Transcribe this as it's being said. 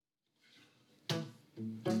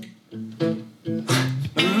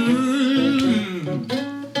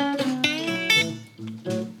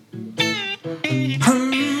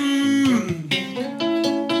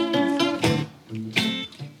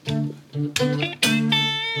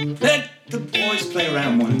Let the boys play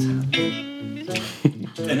around one time.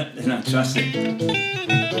 They're not trusting.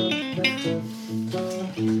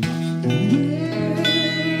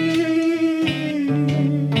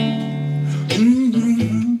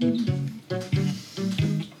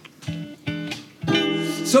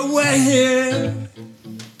 So we're here,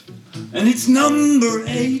 and it's number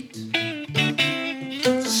 8.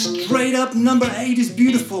 Straight up, number 8 is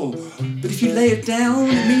beautiful, but if you lay it down,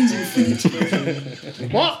 it means infinity.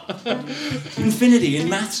 What? Infinity in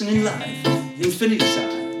maths and in life. Infinity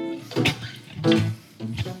sign.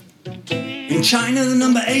 In China, the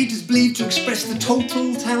number 8 is believed to express the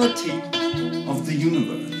totality of the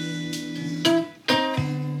universe.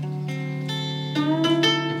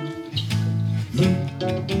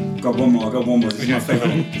 Got one more. This is my favourite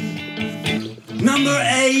one. Number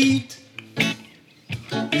 8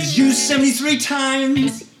 is used 73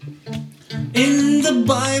 times in the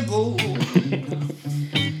Bible.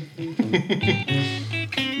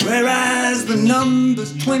 Whereas the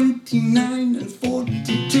numbers 29 and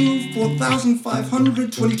 42,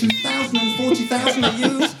 4,500, 22,000 and 40,000 are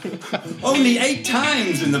used only 8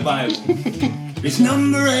 times in the Bible. It's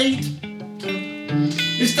number 8.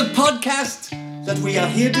 It's the podcast that we are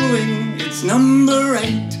here doing. It's number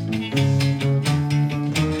 8.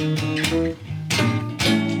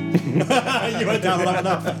 You went down long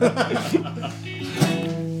enough.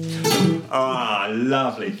 Ah,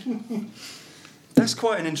 lovely. That's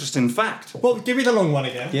quite an interesting fact. Well, give me the long one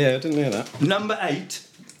again. Yeah, I didn't hear that. Number 8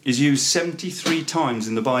 is used 73 times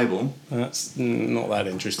in the Bible. That's not that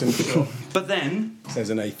interesting. But then, Says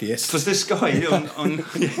an atheist. for this guy on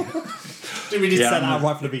Do we need to Yeah, set that no. out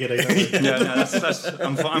right from the beginning? Don't we? no,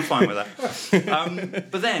 I'm fine with that.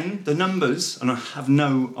 But then the numbers, and I have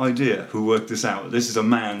no idea who worked this out. This is a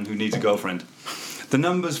man who needs a girlfriend. The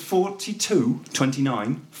numbers 42,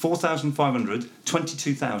 29, 4,500,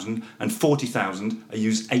 22,000 and 40,000 are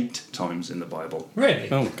used 8 times in the Bible. Really?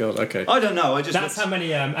 Oh, God, okay. I don't know, I just... That's how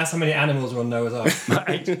many animals are on Noah's Ark.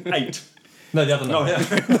 8. No, the other Oh, number. yeah.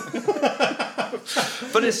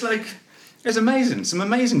 But it's like... It's amazing. Some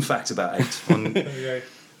amazing facts about 8. And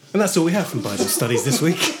that's all we have from Bible studies this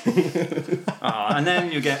week. And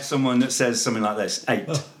then you get someone that says something like this. 8.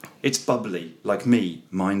 It's bubbly, like me,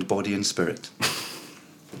 mind, body and spirit.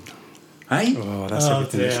 Hey? Oh, that's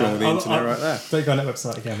everything that's wrong with the internet right there. Don't go on that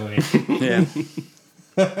website again, will you?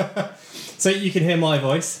 Yeah. So you can hear my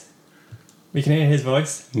voice. We can hear his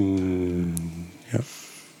voice. Yep.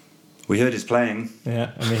 We heard his playing.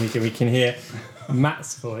 Yeah, I mean, we can hear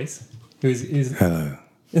Matt's voice. Who's Hello.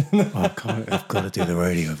 I've got to do the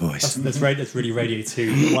radio voice. that's really Radio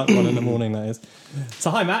 2, one in the morning, that is. So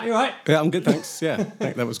hi, Matt, you all right? Yeah, I'm good, thanks. Yeah, I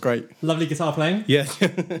think that was great. Lovely guitar playing. Yeah.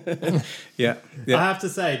 yeah. I have to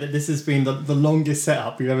say that this has been the longest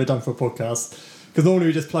setup we've ever done for a podcast. Because normally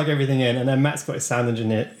we just plug everything in, and then Matt's got his sound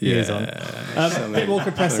engineer ears on. A bit more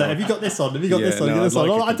compressor. Have you got this on? Have you got this on? no, This I'd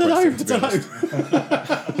on? like I a don't know.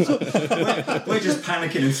 We're just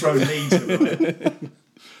panicking and throwing leads at him.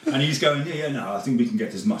 And he's going, no, I think we can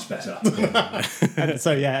get this much better.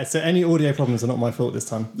 So any audio problems are not my fault this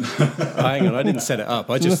time. Hang on, I didn't set it up.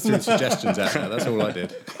 I just threw suggestions out there. That's all I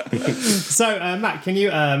did. So, Matt, can you,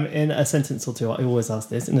 in a sentence or two, I always ask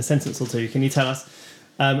this, in a sentence or two, can you tell us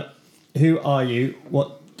who are you,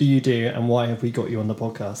 what do you do, and why have we got you on the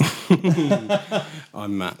podcast?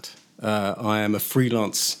 I'm Matt. I am a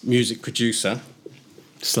freelance music producer /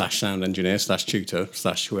 sound engineer / tutor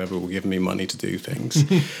 / whoever will give me money to do things.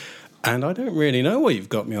 And I don't really know why you've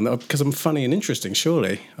got me on that, because I'm funny and interesting,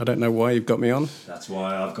 surely. I don't know why you've got me on. That's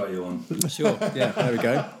why I've got you on. Sure, yeah, there we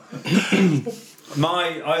go.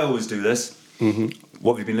 I always do this. Mm-hmm.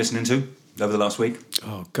 What have you been listening to over the last week?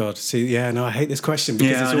 Oh, God. See, yeah, no, I hate this question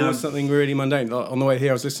because Yeah, it's I know. always something really mundane. Like, on the way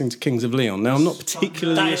here, I was listening to Kings of Leon. Now, I'm not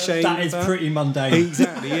particularly ashamed That is of pretty mundane.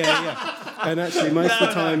 Exactly, yeah. And actually, most of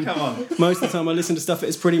the time I listen to stuff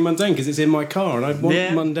that's pretty mundane because it's in my car, and I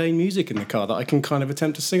want mundane music in the car that I can kind of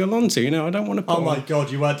attempt to sing along to. I don't want to put Oh my God,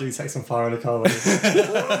 you were doing Sex on Fire in the car, weren't you?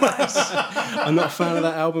 I'm not a fan of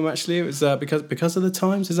that album, actually. It was because of the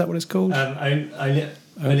Times. Is that what it's called?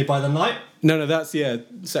 Only by the Night? No, that's,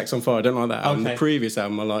 Sex on Fire. I don't like that album. Okay. The previous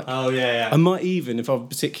album I like. Oh, yeah. I might even, if I'm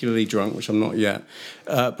particularly drunk, which I'm not yet,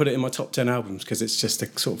 put it in my top 10 albums because it's just a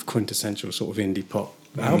sort of quintessential sort of indie pop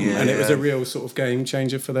album. Yeah, and it was a real sort of game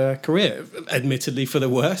changer for their career. Admittedly for the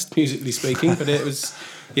worst, musically speaking, but it was,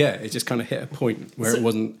 it just kind of hit a point where it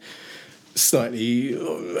wasn't slightly,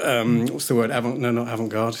 what's the word? Not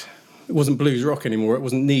avant-garde. It wasn't blues rock anymore. It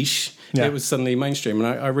wasn't niche. Yeah. It was suddenly mainstream.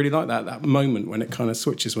 And I really like that moment when it kind of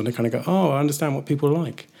switches, when they kind of go, oh, I understand what people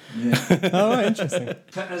like. Yeah. Oh, interesting.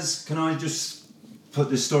 Can I just put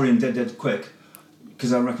this story in dead quick?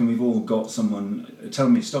 Because I reckon we've all got someone.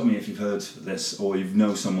 Stop me if you've heard this or you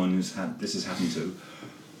know someone who's had this has happened to.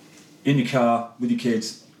 In your car with your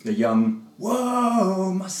kids, they're young.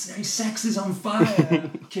 Whoa, my sex is on fire.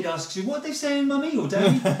 Kid asks you, what are they saying, mummy or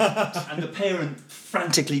daddy? And the parent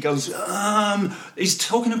frantically goes, he's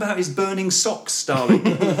talking about his burning socks, darling.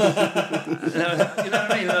 You know what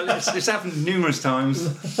I mean? It's happened numerous times.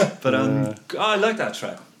 But I like that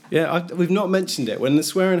track. Yeah, we've not mentioned it. When the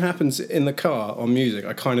swearing happens in the car on music,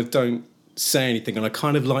 I kind of don't say anything, and I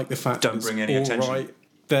kind of like the fact Don't that it's bring any all attention. right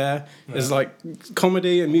there. Yeah. It's like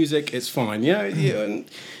comedy and music, it's fine. Yeah, and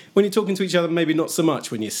when you're talking to each other, maybe not so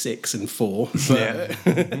much when you're 6 and 4. But, Yeah.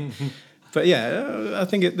 but yeah, I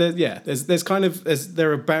think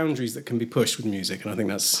there are boundaries that can be pushed with music, and I think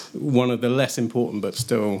that's one of the less important, but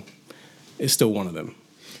it's still one of them.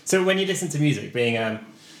 So when you listen to music, being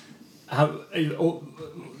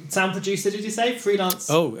sound producer, did you say? Freelance?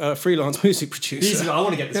 Freelance music producer. I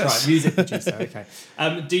want to get this right. Music producer, okay.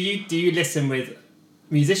 Do you listen with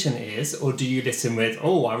musician ears, or do you listen with,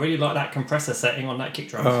 I really like that compressor setting on that kick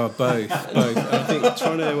drum? Both. I think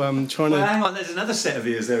trying to. Well, hang on. There's another set of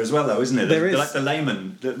ears there as well, though, isn't it? There is. Like the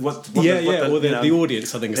layman. The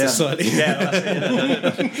audience. I think is slightly. Yeah,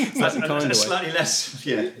 that's it. That's slightly less.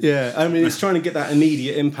 Yeah. Yeah, I mean, it's trying to get that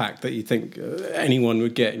immediate impact that you think anyone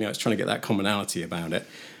would get. It's trying to get that commonality about it.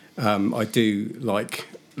 I do like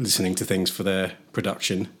listening to things for their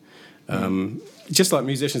production. Just like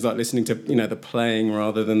musicians like listening to the playing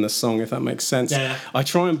rather than the song, if that makes sense. Yeah. I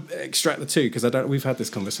try and extract the two because we've had this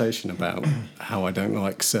conversation about how I don't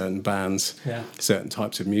like certain bands, certain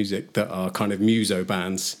types of music that are kind of muso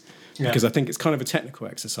bands, because I think it's kind of a technical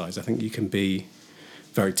exercise. I think you can be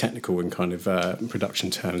very technical in kind of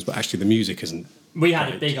production terms, but actually the music isn't. We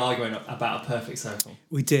had a big argument about A Perfect Circle.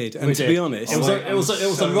 We did, and to be honest, it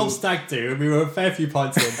was a Rob Stag do, and we were a fair few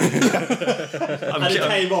pints in. And it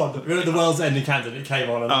came on. We were at the World's End in Camden. It came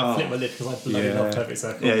on, and I flipped my lid because I bloody love Perfect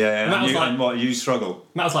Circle. Yeah. And Matt was like, what you struggle?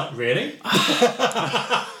 Matt was like, really?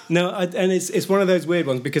 No, and it's one of those weird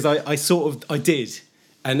ones because I did.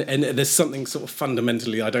 And there's something sort of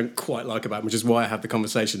fundamentally I don't quite like about them, which is why I have the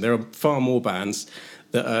conversation. There are far more bands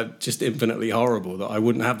that are just infinitely horrible that I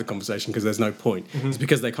wouldn't have the conversation because there's no point. It's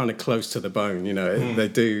because they're kind of close to the bone, They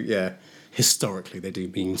do, historically they do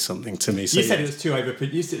mean something to me. So, you said it was too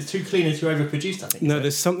overproduced. It's too clean and too overproduced, I think. No,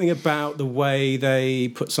 there's something about the way they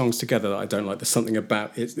put songs together that I don't like. There's something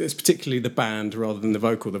about it. It's particularly the band rather than the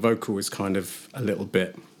vocal. The vocal is kind of a little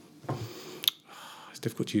bit... It's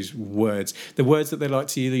difficult to use words. The words that they like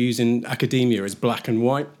to use in academia is black and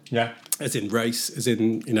white. Yeah. As in race, as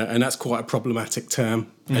in, and that's quite a problematic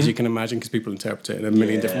term, as you can imagine, because people interpret it in a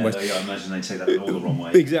million different ways. I imagine they take that all the wrong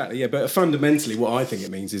way. Exactly, yeah. But fundamentally, what I think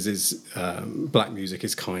it means is black music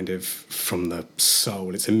is kind of from the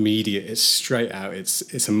soul. It's immediate. It's straight out.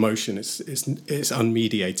 It's emotion. It's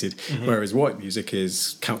unmediated. Whereas white music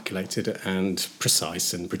is calculated and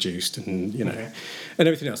precise and produced, and and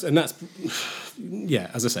everything else. And that's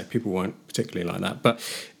as I say, people won't particularly like that, but.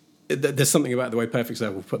 There's something about the way Perfect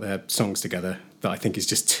Circle put their songs together that I think is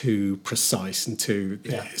just too precise and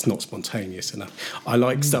it's not spontaneous enough. I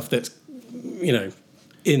like stuff that's,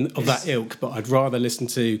 of that ilk, but I'd rather listen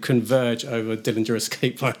to Converge over Dillinger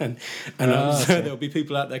Escape Plan. And there'll be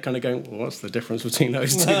people out there kind of going, well, what's the difference between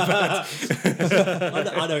those two bands?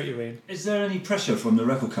 I know what you mean. Is there any pressure from the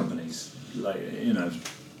record companies,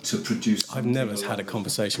 to produce? I've never had a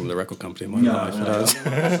conversation with a record company in my life.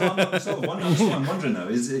 I'm wondering though,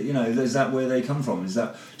 is that where they come from?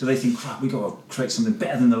 Do they think, crap, we got to create something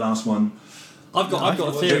better than the last one? I've got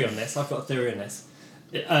a theory on this.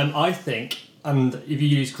 I think, and if you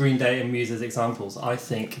use Green Day and Muse as examples, I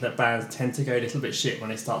think that bands tend to go a little bit shit when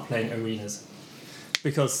they start playing arenas,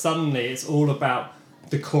 because suddenly it's all about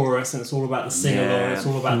the chorus and it's all about the sing-along, it's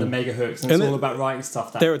all about the mega hooks, and it's all about writing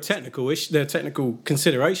stuff. There are technical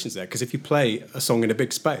considerations there, because if you play a song in a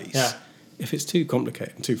big space, if it's too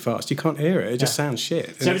complicated and too fast, you can't hear it. It just sounds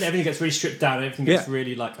shit. So everything gets really stripped down. Everything gets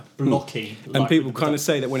really blocky. And people kind of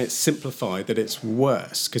say that when it's simplified, that it's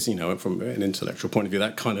worse, because from an intellectual point of view,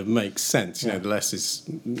 that kind of makes sense. The less is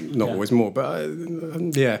not always more. But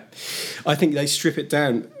I think they strip it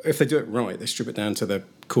down. If they do it right, they strip it down to the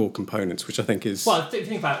core components, which I think is. Well, if you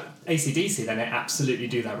think about AC/DC, then they absolutely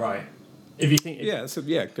do that right. If you think,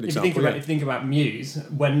 good example. If you think about Muse,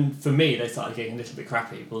 when for me they started getting a little bit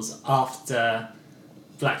crappy, was after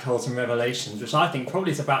Black Holes and Revelations, which I think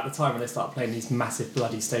probably is about the time when they start playing these massive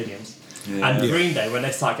bloody stadiums. Yeah. And Green Day, when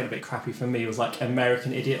they started getting a bit crappy for me, was like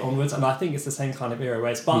American Idiot onwards, and I think it's the same kind of era,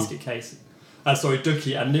 whereas Basket Case,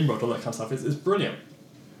 Dookie and Nimrod, all that kind of stuff, is brilliant.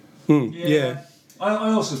 Yeah.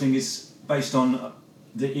 I also think it's based on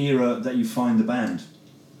the era that you find the band.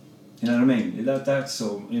 You know what I mean? That's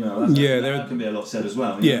all. You know. That can be a lot said as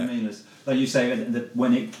well. You know what I mean? It's, like you say that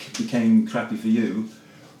when it became crappy for you,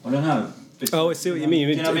 I don't know. I see what you mean.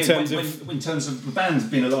 In terms of the band's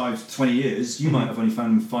been alive 20 years, you might have only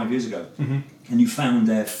found them 5 years ago, and you found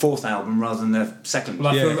their fourth album rather than their second.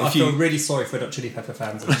 Well, I feel really sorry for Red Hot Chili Pepper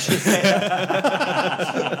fans.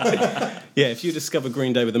 If you discover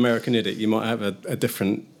Green Day with American Idiot, you might have a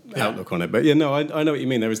different outlook on it. But I know what you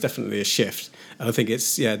mean. There is definitely a shift, and I think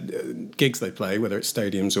it's gigs they play, whether it's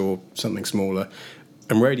stadiums or something smaller.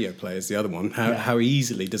 And radio play is the other one. How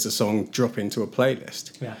easily does a song drop into a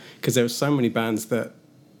playlist? Yeah. Because there are so many bands that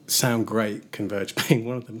sound great, Converge being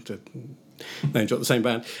one of them, to name drop the same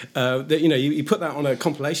band, that, you put that on a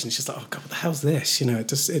compilation, it's just like, oh God, what the hell's this?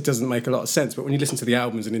 It doesn't make a lot of sense. But when you listen to the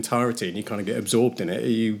albums in entirety and you kind of get absorbed in it,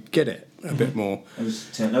 you get it a bit more.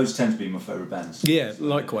 Those tend to be my favourite bands. Yeah,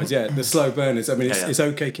 likewise, the slow burners. I mean, it's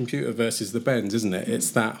OK Computer versus the Bends, isn't it?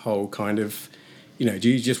 It's that whole kind of, do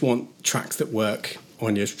you just want tracks that work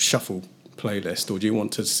on your shuffle playlist, or do you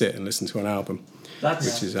want to sit and listen to an album?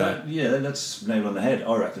 That's nailed on the head.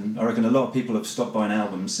 I reckon a lot of people have stopped buying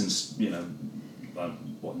albums since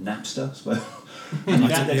Napster. And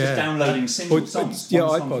they're just downloading single songs.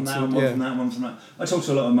 One song from that, one from that. I talk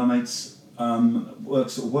to a lot of my mates,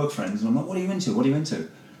 work friends, and I'm like, "What are you into? What are you into?"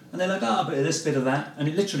 And they're like, "A bit of this, bit of that," and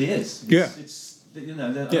it literally is.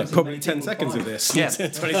 It's probably 10 seconds of this. 20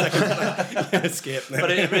 seconds. Skip.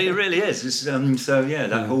 But it really is.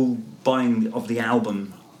 That whole buying of the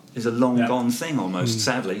album is a long gone thing almost,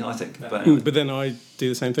 sadly, I think. But, anyway. But then I do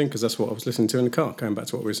the same thing because that's what I was listening to in the car, going back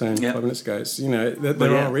to what we were saying 5 minutes ago. It's,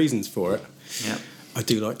 there are reasons for it. Yeah. I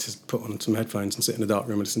do like to put on some headphones and sit in a dark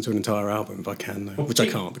room and listen to an entire album if I can, though, which I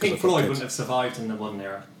can't. Because Pink Floyd wouldn't have survived in the modern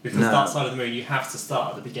era, because Dark Side of the Moon, you have to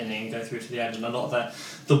start at the beginning and go through to the end, and a lot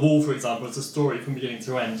of The Wall, for example, is a story from beginning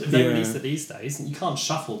to end. If they release it these days, you can't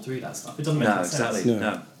shuffle through that stuff. It doesn't make any sense. Exactly.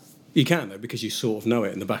 No. You can, though, because you sort of know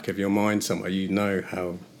it in the back of your mind somewhere. You know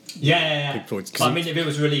how... Pink Floyd's... I mean, if it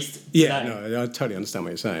was released today... Yeah, no, I totally understand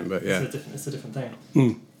what you're saying, but It's a different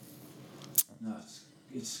thing. No,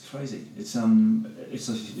 it's crazy. It's an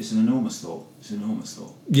enormous thought.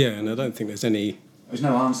 Yeah, and I don't think there's any. There's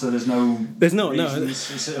no answer. There's no. There's not.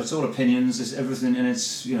 Reasons. No. It's all opinions. It's everything, and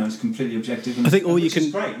it's completely objective. And I think which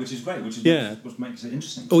is great. Which is what makes it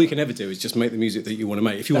interesting. All you can ever do is just make the music that you want to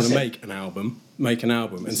make. If you want to make an album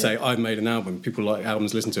and say I've made an album. People like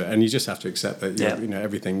albums, listen to it, and you just have to accept that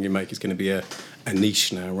everything you make is going to be a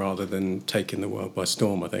niche now rather than taking the world by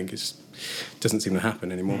storm. I think it doesn't seem to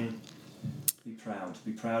happen anymore.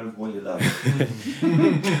 Be proud of what you love.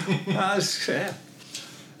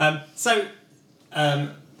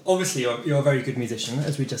 Obviously you're a very good musician,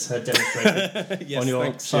 as we just heard demonstrated on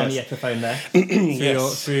your shiny Epiphone there.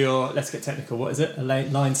 through your, let's get technical, what is it?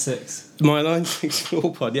 Line 6. My Line 6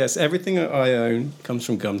 floor pod, yes. Everything that I own comes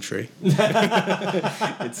from Gumtree.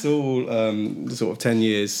 It's all sort of 10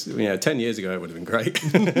 years. 10 years ago it would have been great.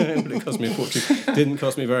 It would have cost me a fortune. Didn't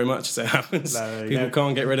cost me very much, as it happens. People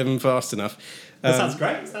can't get rid of them fast enough. That sounds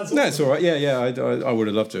great. Awesome. No, it's all right. Yeah. I would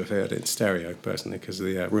have loved to have heard it in stereo, personally, because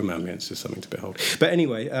the room ambience is something to behold. But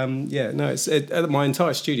anyway, my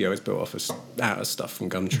entire studio is built off out of stuff from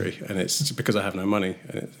Gumtree, and it's because I have no money.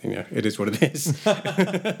 And it is what it is.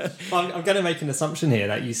 Well, I'm going to make an assumption here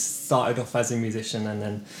that you started off as a musician and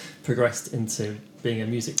then progressed into being a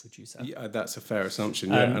music producer. Yeah, that's a fair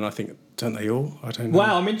assumption. Yeah, and I think, don't they all? I don't know.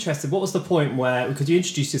 Wow, I'm interested. What was the point where, because you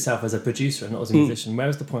introduced yourself as a producer and not as a musician, where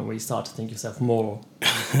was the point where you started to think yourself more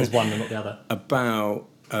as one and not the other? About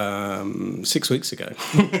 6 weeks ago.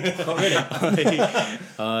 Oh, really?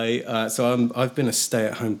 I've been a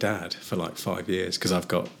stay-at-home dad for like 5 years because I've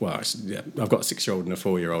got a 6-year-old and a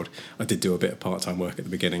 4-year-old. I did do a bit of part-time work at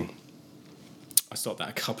the beginning. I stopped that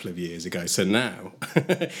a couple of years ago. So now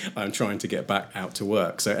I'm trying to get back out to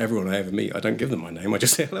work. So everyone I ever meet, I don't give them my name. I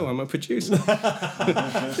just say, hello, I'm a producer.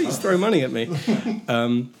 Please throw money at me.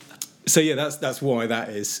 That's why that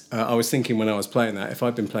is. I was thinking when I was playing that, if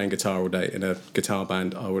I'd been playing guitar all day in a guitar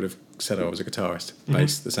band, I would have said I was a guitarist.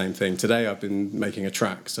 Bass, the same thing. Today I've been making a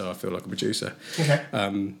track, so I feel like a producer. Okay.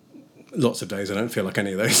 Lots of days I don't feel like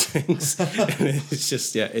any of those things. It's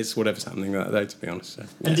just, it's whatever's happening that day, to be honest. So,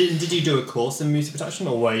 And did you do a course in music production,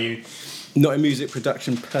 or were you... Not in music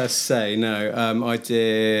production per se, no. I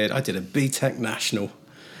did a BTEC National,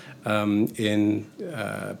 in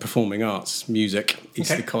performing arts, music,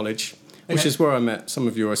 Eastleigh Okay. College, which Okay. is where I met some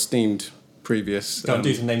of your esteemed previous... Go and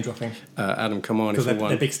do some name dropping. Adam Kamani, Because for they're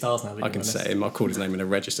one. big stars now. I can say him. I called his name in a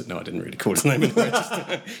register. No, I didn't really call his name in a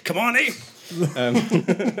register. Kamani!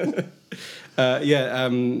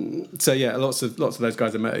 So yeah, lots of those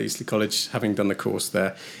guys I met at Eastleigh College, having done the course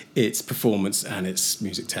there. It's performance and it's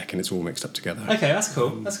music tech, and it's all mixed up together. Okay, that's cool.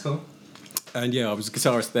 That's cool. And yeah, I was a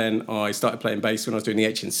guitarist then. I started playing bass when I was doing the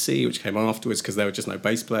HNC, which came afterwards because there were just no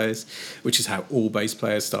bass players, which is how all bass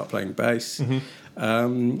players start playing bass. We're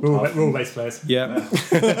all bass players. Yeah.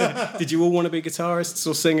 Did you all want to be guitarists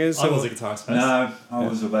or singers? I or- was a guitarist first. No, I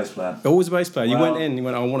was a bass player. Always a bass player. You Well- went in, you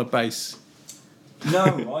went, I want a bass.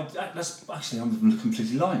 No, that's actually, I'm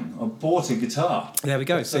completely lying. I bought a guitar. There we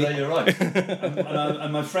go. So See? there you're right.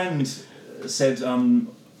 and my friend said,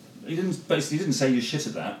 he didn't say you're shit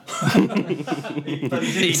at that. But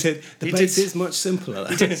He said, the bass is much simpler.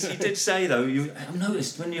 He did say though, I've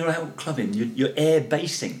noticed when you're out clubbing, you're air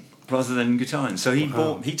bassing rather than guitaring. So he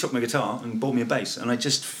took my guitar and bought me a bass, and I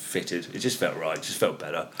just fitted. It just felt right. It just felt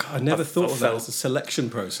better. I never thought of that felt- as a selection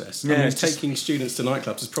process. Yeah, I mean, it's just- taking students to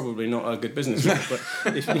nightclubs is probably not a good business model, but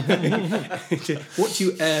what do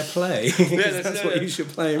you air play? That's what you should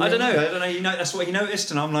play. I don't know. That's what he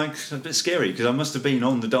noticed, and I'm like a bit scary because I must have been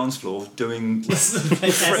on the dance floor doing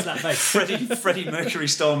Freddie Mercury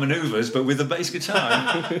style manoeuvres, but with a bass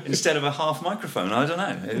guitar instead of a half microphone. I don't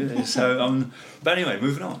know. So, but anyway,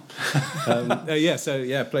 moving on.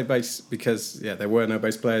 Played bass because there were no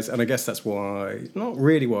bass players, and I guess that's why, not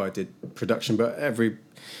really why I did production, but every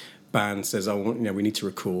band says, we need to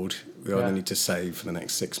record. We either need to save for the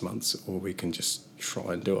next 6 months, or we can just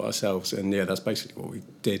try and do it ourselves. And that's basically what we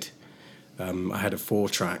did. I had a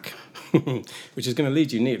 4-track, which is going to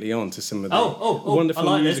lead you neatly on to some of the wonderful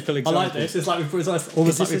I like musical this. examples. I like this. It's like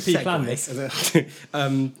almost like repeat plan this.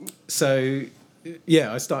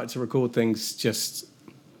 I started to record things just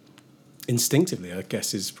instinctively, I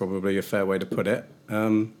guess is probably a fair way to put it.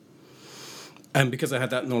 And because I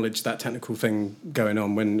had that knowledge, that technical thing going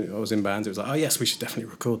on when I was in bands, it was like, oh yes, we should definitely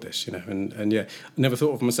record this, And I never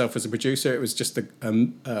thought of myself as a producer. It was just a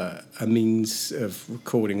means of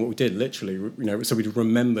recording what we did, literally, so we'd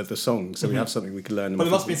remember the song, so we have something we could learn. But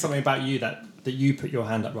there must be something about you that you put your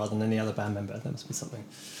hand up rather than any other band member. There must be something.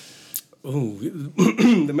 Oh,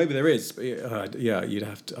 maybe there is. But you'd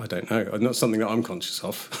have to. I don't know. Not something that I'm conscious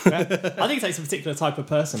of. I think it takes a particular type of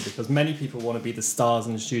person because many people want to be the stars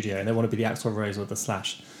in the studio and they want to be the Axl Rose or the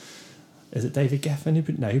Slash. Is it David Geffen? Who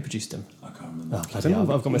produced him? I can't remember. Oh, bloody hell,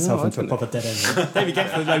 I've got myself into a proper dead end. David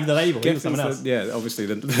Geffen over the label. He was someone else. Obviously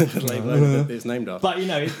the label is named after.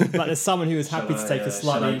 But there's someone who is happy to take a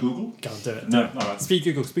slightly. Shall I Google? Go and do it. No, all right. Speak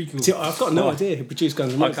Google. See, I've got no idea who produced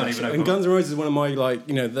Guns N' Roses. I can't even know. And Guns N' Roses is one of my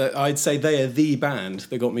I'd say they are the band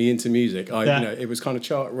that got me into music. It was kind of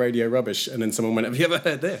chart radio rubbish, and then someone went, "Have you ever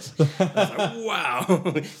heard this?" I was like, "Wow,"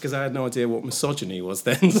 because I had no idea what misogyny was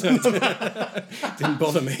then, so it didn't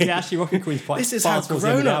bother me. Yeah, actually, Rocket Queen's quite. This is how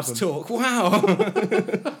grown-ups talk. Wow.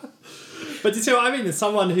 But do you see what I mean? There's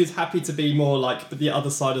someone who's happy to be more like the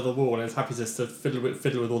other side of the wall and is happy just to fiddle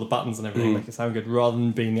with all the buttons and everything, make it sound good, rather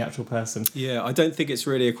than being the actual person. Yeah, I don't think it's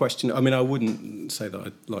really a question. I mean, I wouldn't say that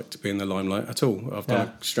I'd like to be in the limelight at all. I've done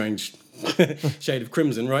a strange shade of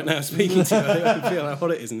crimson right now speaking to you. I can feel how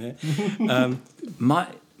hot it is in here.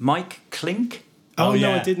 Mike Klink? Oh,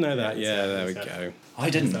 no, I did know that. Yeah, there we go. I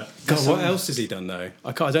didn't. God, what else has he done, though?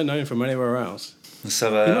 I don't know him from anywhere else.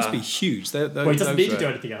 So, He must be huge. Well, he doesn't need to do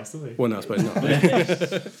anything else, does he? Well, no, I suppose not.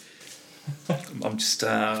 I'm just...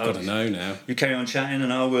 Got to know now. You carry on chatting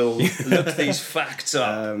and I will look these facts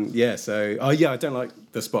up. I don't like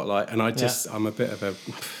the spotlight, and I'm a bit of a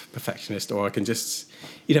perfectionist, or I can just,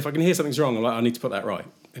 if I can hear something's wrong, I'm like, I need to put that right,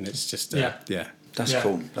 and it's just, That's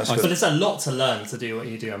cool. That's But good. it's a lot to learn to do what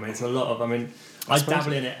you do. I mean, it's a lot of, I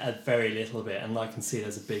dabble in it a very little bit, and I can see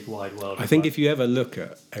there's a big wide world. I think if you ever look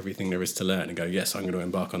at everything there is to learn and go, yes, I'm going to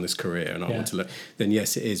embark on this career and I want to learn, then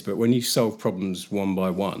yes, it is. But when you solve problems one by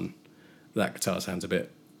one, that guitar sounds a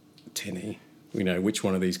bit tinny. Which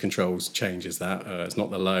one of these controls changes that? It's not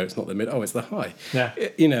the low, it's not the mid. Oh, it's the high. Yeah.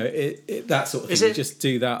 That sort of thing. You just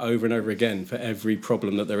do that over and over again for every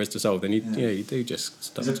problem that there is to solve. Then you do just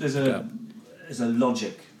start to pick up. There's a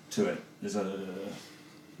logic to it. There's like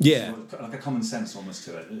a common sense almost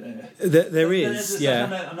to it. There is.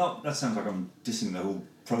 That sounds like I'm dissing the whole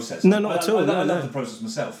process. No, not at all. I love the process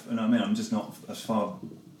myself, and I'm just not as far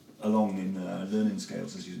along in learning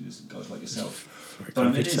scales as guys like yourself.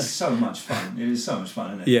 But it is so much fun. It is so much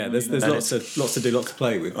fun, isn't it? Yeah, there's lots to do, lots to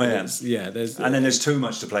play with. Oh, yeah. And then there's too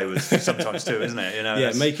much to play with sometimes too, isn't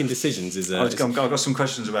it? Making decisions is. I've got some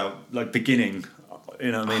questions about like beginning.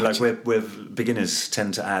 You know what I mean? Like we're beginners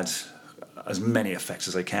tend to add as many effects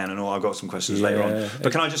as they can, and I've got some questions later on.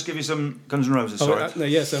 But can I just give you some Guns N' Roses?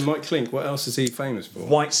 Sorry. So Mike Klink, what else is he famous for?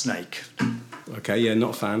 White Snake. Okay, yeah,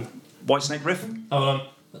 not a fan. White Snake riff. Hold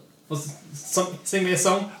on. Sing me a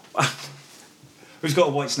song. Who's got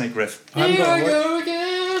a White Snake riff? Here I go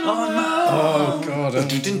again. Oh God.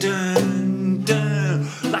 Dun, dun,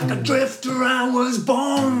 dun. Like a drifter, I was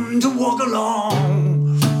born to walk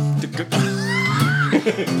along.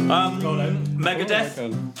 Megadeth.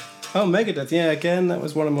 Oh, Megadeth. Yeah, again, that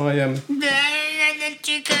was one of my.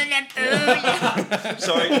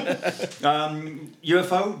 Sorry.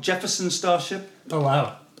 UFO, Jefferson Starship. Oh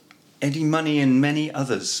wow. Eddie Money and many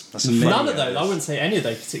others. That's a None of those. I wouldn't say any of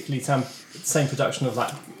those particularly same production of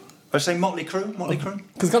like. I say Motley Crue. Motley Crue.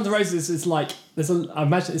 Because Guns N' Roses is like I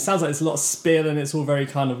imagine it sounds like there's a lot of spill and it's all very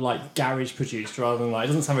kind of like garage produced rather than like it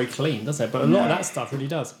doesn't sound very clean, does it? But a lot of that stuff really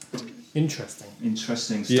does.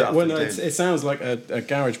 Interesting stuff. Yeah, well, no, it sounds like a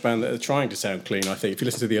garage band that are trying to sound clean. I think if you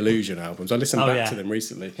listen to the Illusion albums, I listened back to them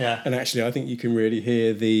recently, and actually, I think you can really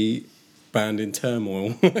hear the band in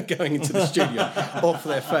turmoil going into the studio off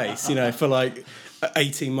their face. You know, for like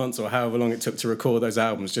 18 months or however long it took to record those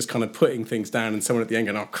albums, just kind of putting things down, and someone at the end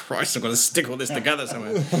going, "Oh Christ, I've got to stick all this together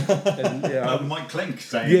somewhere." And, Mike Klink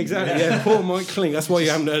saying, "Yeah, exactly. Yeah, poor Mike Klink. That's why you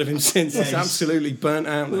haven't heard of him since. He's absolutely burnt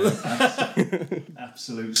out now."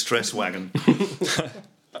 Absolute stress wagon.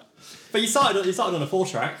 But you started on a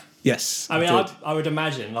 4-track. Yes. I mean, I would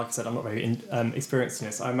imagine, like I said, I'm not very experienced in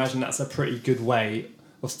this. I imagine that's a pretty good way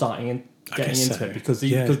of starting and getting into it because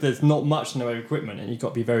there's not much in the way of equipment, and you've got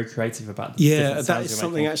to be very creative about the different that sounds is you're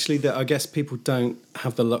something making. actually that I guess people don't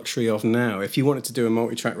have the luxury of now. If you wanted to do a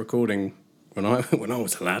multi-track recording when I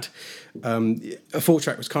was a lad, a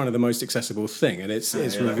 4-track was kind of the most accessible thing, and it's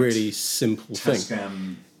a really simple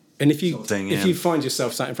thing. And if you if you find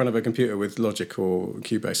yourself sat in front of a computer with Logic or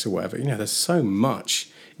Cubase or whatever, there's so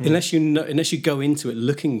much. Unless you go into it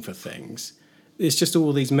looking for things, it's just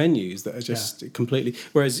all these menus that are just completely.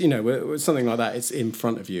 Whereas with something like that, it's in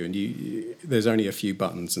front of you, and there's only a few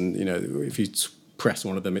buttons, and if you press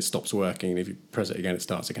one of them, it stops working, and if you press it again, it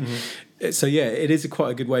starts again. So it is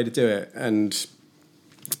quite a good way to do it, and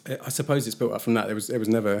I suppose it's built up from that. It was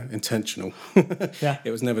never intentional.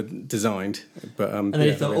 It was never designed. But and then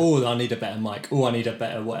you thought, I need a better mic. I need a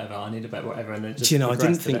better whatever. I need a better whatever. And then just I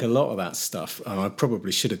didn't think a lot of that stuff. I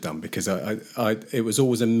probably should have done because it was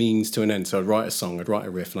always a means to an end. So I'd write a song, I'd write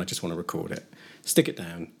a riff, and I just want to record it, stick it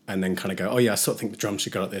down, and then kind of go, I sort of think the drum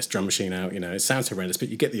should go like this, drum machine out. It sounds horrendous, but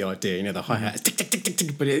you get the idea. The hi-hat is tick, tick, tick, tick,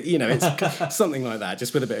 tick, but it's something like that,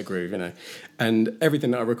 just with a bit of groove, And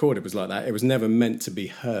everything that I recorded was like that. It was never meant to be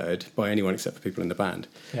heard by anyone except for people in the band.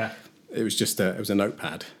 Yeah. It was just it was a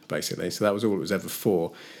notepad, basically. So that was all it was ever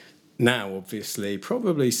for. Now, obviously,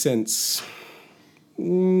 probably since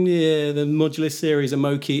the Modular Series, a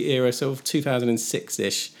Moki era, sort of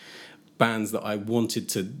 2006-ish, bands that I wanted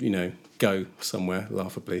to, go somewhere,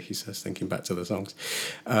 laughably, he says, thinking back to the songs.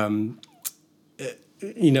 I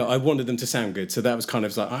wanted them to sound good. So that was kind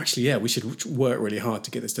of like, actually, we should work really hard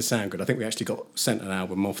to get this to sound good. I think we actually got sent an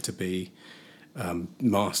album off to be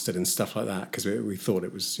mastered and stuff like that because we thought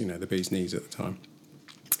it was, the bee's knees at the time.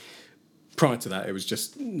 Prior to that, it was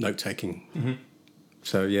just note-taking. Mm-hmm.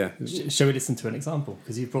 So, Shall we listen to an example?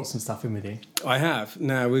 Because you've brought some stuff in with you. I have.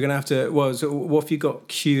 Now, we're going to have to... So what have you got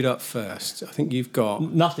queued up first? I think you've got...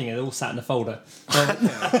 Nothing. It all sat in a folder.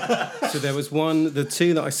 So there was the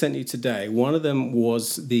two that I sent you today. One of them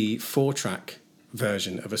was the 4-track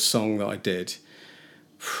version of a song that I did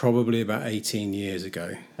probably about 18 years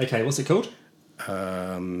ago. Okay, what's it called?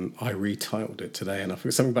 I retitled it today, and I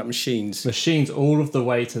forgot something about machines. Machines all of the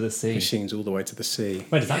way to the sea. Machines all the way to the sea.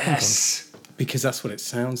 Where does that come from? Because that's what it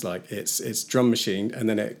sounds like. It's drum machine, and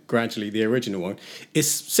then it gradually, the original one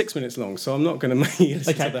is 6 minutes long, so I'm not going to make you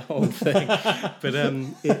listen to the whole thing. But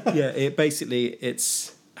it basically,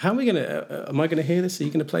 it's... How are we going to... am I going to hear this? Are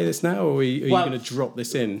you going to play this now, or are you going to drop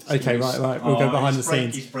this in? Okay, right. We'll go behind the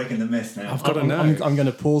scenes. He's breaking the myth now. I've got to know. I'm going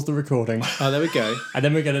to pause the recording. Oh, there we go. And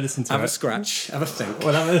then we're going to listen to Have a scratch. Have a think.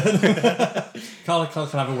 Carl can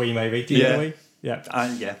have a wee, maybe. Do you know a wee? Yeah.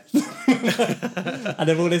 Yeah. And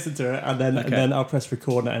then we'll listen to it, and then I'll press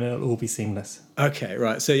record, and it'll all be seamless. Okay,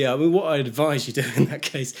 right. So what I'd advise you do in that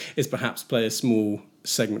case is perhaps play a small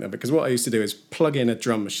segment of it, because what I used to do is plug in a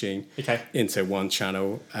drum machine into one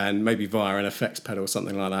channel, and maybe via an effects pedal or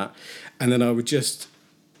something like that, and then I would just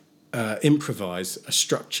improvise a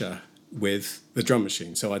structure with the drum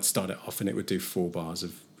machine. So I'd start it off, and it would do 4 bars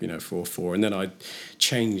of 4/4, and then I'd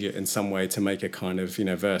change it in some way to make a kind of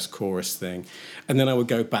verse chorus thing, and then I would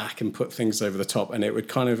go back and put things over the top, and it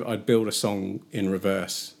would I'd build a song in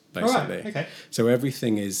reverse basically. All right, okay. So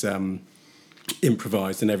everything is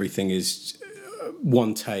improvised and everything is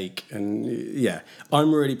one take. And yeah,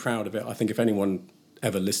 I'm really proud of it. I think if anyone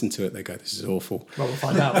ever listened to it, they go, "This is awful." Well, we'll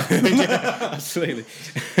find out. Absolutely.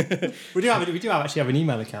 we do actually have an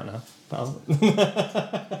email account now.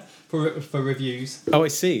 For reviews. Oh, I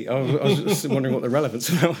see. I was just wondering what the relevance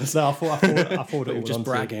of that was. No, I thought it all Just on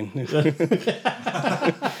bragging.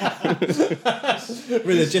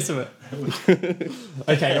 Really legitimate.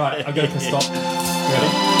 Okay, right, I'm going to press stop. Ready?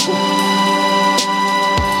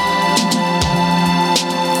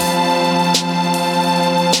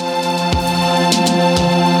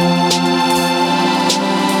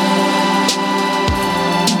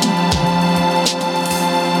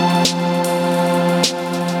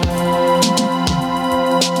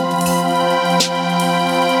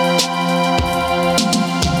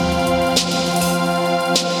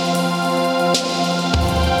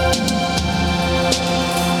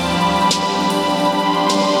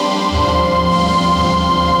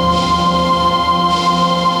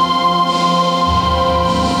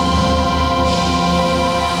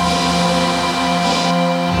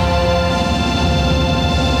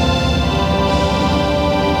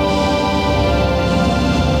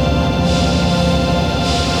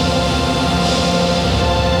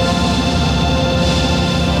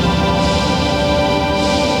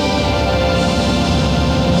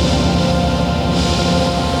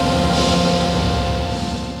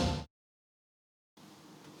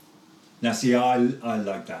 Now, see, I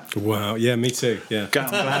like that. Wow. Yeah, me too. Yeah.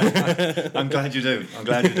 I'm glad you do.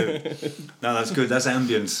 No, that's good. That's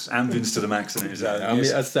ambience to the max, isn't it? I mean,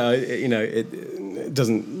 it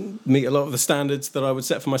doesn't meet a lot of the standards that I would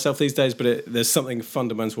set for myself these days, but there's something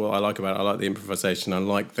fundamental I like about it. I like the improvisation. I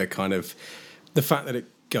like the kind of the fact that it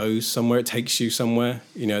goes somewhere, it takes you somewhere.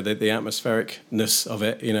 You know, the atmosphericness of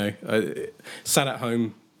it. You know, sat at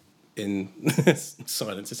home in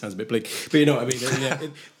silence. It sounds a bit bleak, but you know what I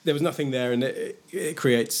mean. There was nothing there, and it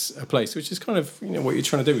creates a place, which is kind of what you're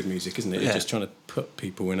trying to do with music, isn't it? Yeah. You're just trying to put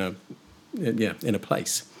people in a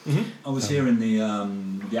place. Mm-hmm. I was hearing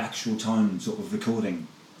the actual time sort of recording.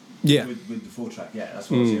 Yeah. With the 4-track. Yeah, that's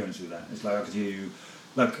what I was hearing through that. It's like I could hear you.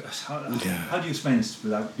 Like, how do you explain this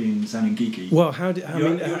without sounding geeky? Well,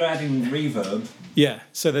 you're adding reverb. Yeah,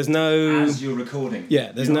 so there's no as you're recording.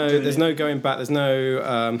 Yeah, there's no going back. There's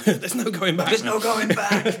no there's no going back. There's no going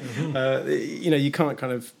back. You can't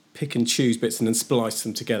kind of pick and choose bits and then splice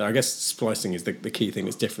them together. I guess splicing is the key thing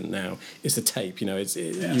that's different now. It's the tape. You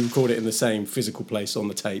record it in the same physical place on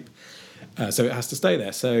the tape, so it has to stay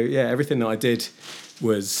there. So yeah, everything that I did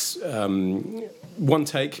was one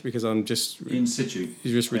take because I'm just in situ.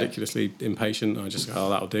 You're just ridiculously impatient. I just go,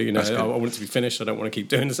 that'll do. I want it to be finished. I don't want to keep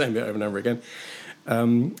doing the same bit over and over again.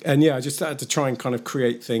 I just had to try and kind of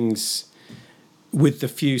create things with the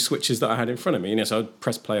few switches that I had in front of me. So I'd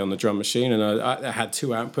press play on the drum machine, and I had two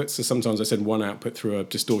outputs. So sometimes I send one output through a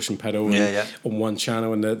distortion pedal on one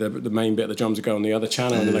channel, and the main bit of the drums would go on the other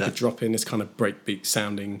channel, and then I could drop in this kind of breakbeat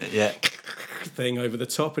sounding thing over the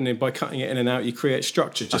top, and then by cutting it in and out, you create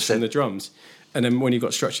structure just from the drums. And then when you've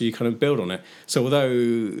got structure, you kind of build on it. So although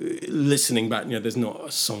listening back, there's not a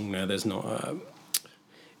song there, there's not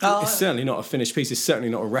it's certainly not a finished piece, it's certainly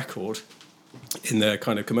not a record in the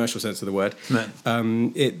kind of commercial sense of the word. No.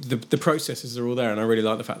 The processes are all there, and I really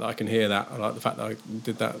like the fact that I can hear that. I like the fact that I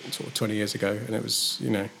did that sort of 20 years ago, and it was,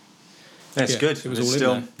 It's good. It was it's all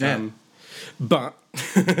still, in there. But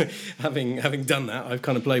having done that, I've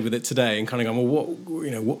kind of played with it today and kind of gone, well,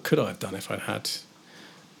 what could I have done if I'd had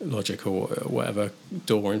Logic or whatever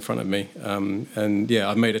DAW in front of me?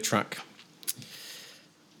 I've made a track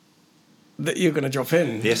that you're going to drop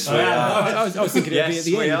in. Yes, we are. I was thinking it'd be at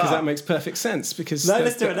the end because that makes perfect sense.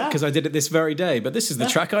 Let's do it now. Because I did it this very day. But this is the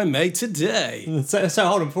track I made today. So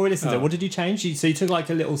hold on, before we listen to it, what did you change? So you took like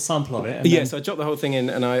a little sample of it? So I dropped the whole thing in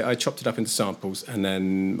and I chopped it up into samples, and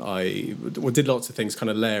then I did lots of things, kind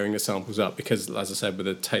of layering the samples up because, as I said, with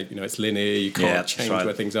a tape, it's linear. You can't change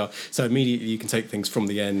where things are. So immediately you can take things from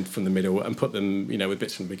the end, from the middle, and put them, with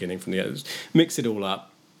bits from the beginning, from the end. Mix it all up.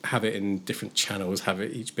 Have it in different channels, have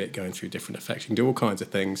it each bit going through different effects. You can do all kinds of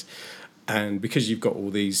things. And because you've got all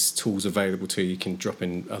these tools available to you, you can drop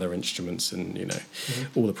in other instruments and,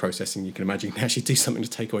 all the processing you can imagine. You can actually do something to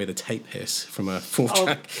take away the tape hiss from a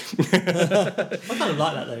 4-track. I kind of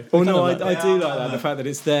like that, though. I do like that, the fact that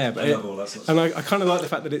it's there. But I kind of like the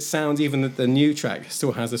fact that it sounds, even the new track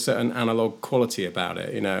still has a certain analogue quality about it.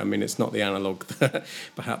 It's not the analogue that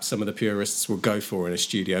perhaps some of the purists will go for in a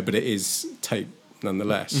studio, but it is tape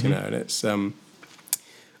nonetheless, and it's I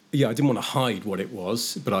didn't want to hide what it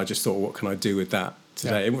was, but I just thought, what can I do with that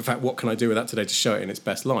today? In fact, what can I do with that today to show it in its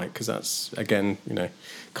best light? Because that's, again,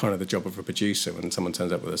 kind of the job of a producer. When someone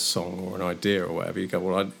turns up with a song or an idea or whatever, you go,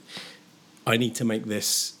 well, I need to make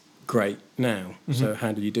this great now. So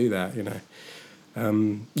how do you do that,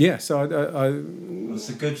 so It's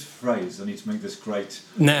a good phrase. I need to make this great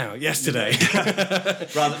now, yesterday.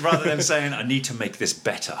 rather than saying I need to make this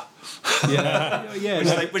better.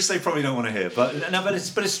 Which they probably don't want to hear. But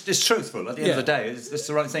it's truthful. At the end of the day, it's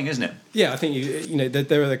the right thing, isn't it? Yeah, I think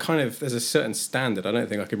there are there's a certain standard. I don't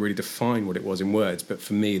think I could really define what it was in words, but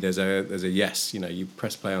for me, there's a yes. You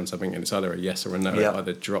press play on something and it's either a yes or a no. Yeah. It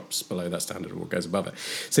either drops below that standard or goes above it.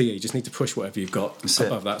 So you just need to push whatever you've got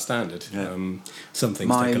above that standard. Yeah. Some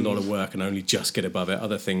things take a lot of work and only just get above it.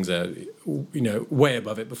 Other things are, way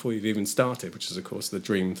above it before you've even started, which is, of course, the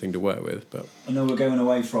dream thing to work with. But I know we're going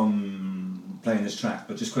away from playing this track,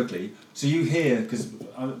 but just quickly. So you hear, because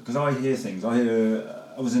I hear things.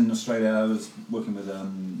 I was in Australia. I was working with a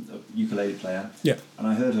ukulele player. Yeah. And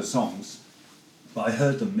I heard her songs, but I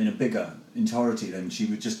heard them in a bigger entirety than she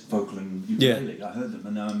was just vocal and ukulele. Yeah. I heard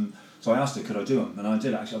them, and so I asked her, could I do them? And I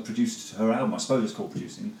did actually. I produced her album. I suppose it's called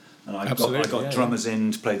producing. And I got drummers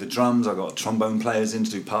in to play the drums. I got trombone players in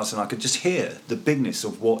to do parts, and I could just hear the bigness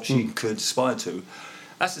of what she could aspire to.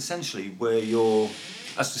 That's essentially what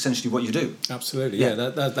you do. Absolutely, yeah.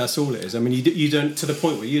 That's all it is. I mean, you don't, to the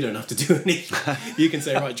point where you don't have to do anything. You can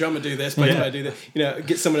say, right, drummer, do this, bass player, do this.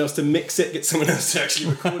 Get someone else to mix it, get someone else to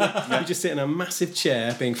actually record it. You just sit in a massive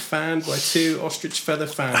chair being fanned by 2 ostrich feather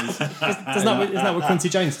fans. Isn't that what Quincy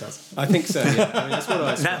Jones does? I think so. Yeah. I mean, that's what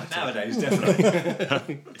I aspire to. Nowadays,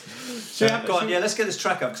 definitely. Go on. Yeah, let's get this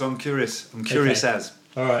track up because I'm curious. As.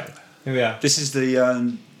 All right, here we are. This is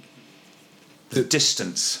the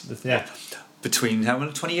distance. Yeah. Between how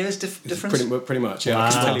many 20 years difference? Pretty much, yeah.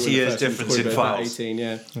 Wow. 20 years difference in files. 18,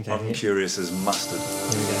 yeah. Okay, I'm curious as mustard.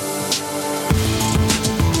 Here we go.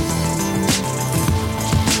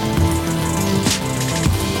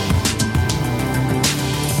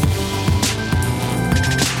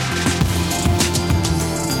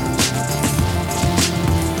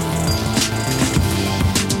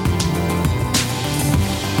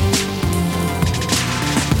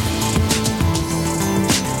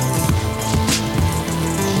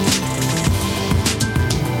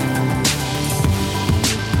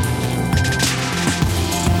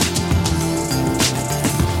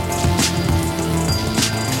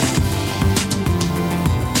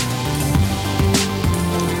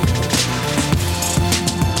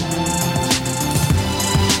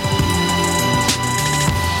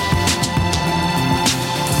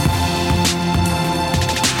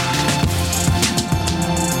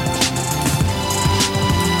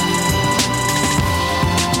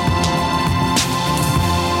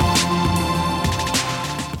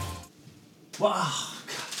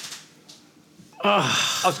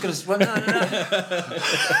 I was going to. Well, no.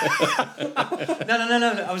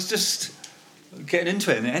 I was just getting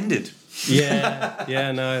into it, and it ended.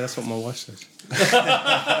 Yeah. No, that's what my wife says.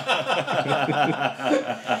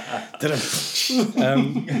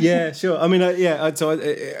 Yeah, sure. I mean, so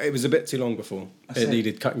it was a bit too long before it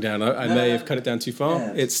needed cutting down. I may have cut it down too far.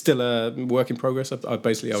 Yeah. It's still a work in progress. I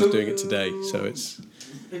was doing it today, so it's.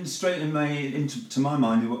 Straight into my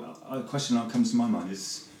mind, a question that comes to my mind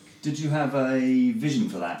is: did you have a vision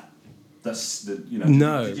for that? That's the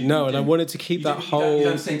No, and I wanted to keep that whole. You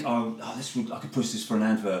don't think, I could push this for an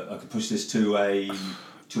advert. I could push this to an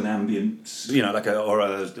ambient, like a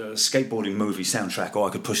skateboarding movie soundtrack, or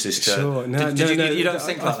I could push this to. Sure, you don't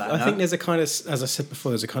think like that. I think there's a kind of, as I said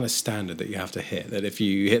before, there's a kind of standard that you have to hit. That if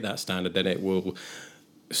you hit that standard, then it will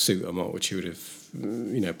suit a multitude of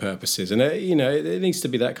purposes, and it needs to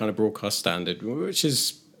be that kind of broadcast standard, which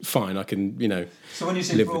is. Fine, I can, So when you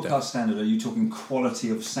say broadcast standard, are you talking quality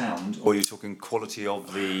of sound, or are you talking quality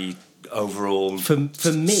of the overall for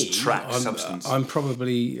me track substance? I'm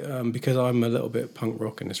probably because I'm a little bit punk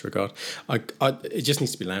rock in this regard. It just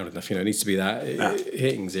needs to be loud enough. It needs to be that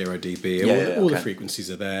hitting 0 dB. All the frequencies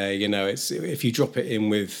are there. It's if you drop it in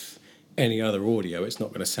with any other audio, it's not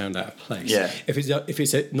going to sound out of place. Yeah. If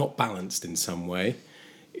it's not balanced in some way.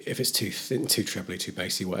 If it's too thin, too trebly, too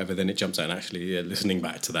bassy, whatever, then it jumps out. And actually, listening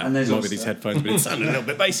back to that, might be these headphones, but it sounded a little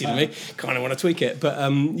bit bassy to me. Kind of want to tweak it, but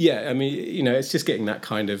it's just getting that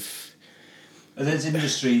kind of. There's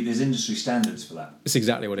industry standards for that. It's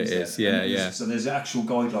exactly what it is. Yeah. So there's actual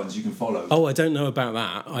guidelines you can follow. Oh, I don't know about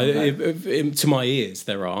that. Okay. To my ears,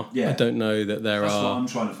 there are. Yeah. I don't know that there are. That's what I'm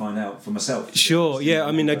trying to find out for myself. Sure. Yeah.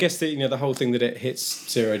 I mean, I guess that the whole thing that it hits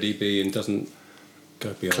 0 dB and doesn't.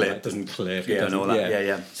 Go beyond that. It doesn't clip. And all that.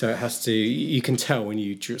 Yeah. So it has to. You can tell when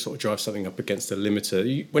you sort of drive something up against a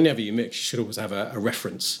limiter. Whenever you mix, you should always have a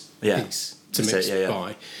reference piece. to That's mix it, yeah, yeah.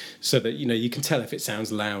 by, so that you can tell if it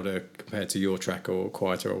sounds louder compared to your track or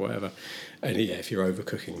quieter or whatever. And yeah, if you're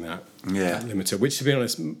overcooking that limiter, which to be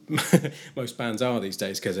honest, most bands are these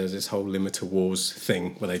days, because there's this whole limiter wars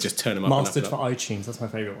thing where they just turn them up. Mastered and up for and up. iTunes, that's my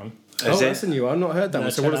favourite one. Oh, that's a new one. I've not heard that No,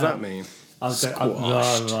 one. So check what does it that out. mean? I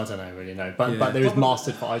don't know really know, but there is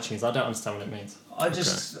mastered for iTunes. I don't understand what it means. I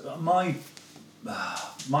just my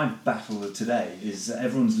battle today is that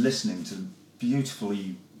everyone's listening to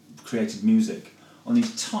beautifully created music on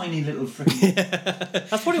these tiny little freaking.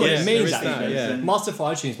 That's probably what it means. there is that, Actually, yeah. Mastered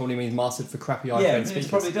for iTunes probably means mastered for crappy iPhone Yeah, speakers. it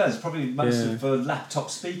probably does. Probably most for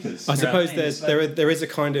laptop speakers. I You know what suppose mean? It's like- there is a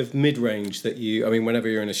kind of mid-range that whenever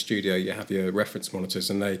you're in a studio, you have your reference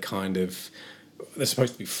monitors, and they're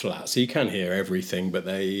supposed to be flat, so you can hear everything, but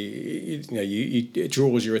it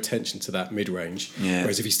draws your attention to that mid-range. Yeah.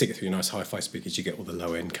 Whereas if you stick it through your nice hi-fi speakers, you get all the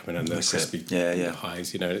low end coming and the That's it. crispy Yeah.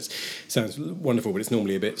 highs. It sounds wonderful, but it's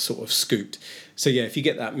normally a bit sort of scooped. So yeah, if you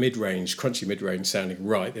get that mid-range, crunchy mid-range sounding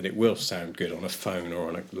right, then it will sound good on a phone or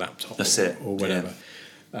on a laptop or whatever. Yeah.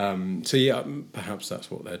 So yeah, perhaps that's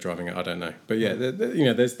what they're driving at. I don't know, but yeah,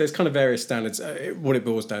 there's kind of various standards. What it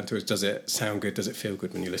boils down to is, does it sound good? Does it feel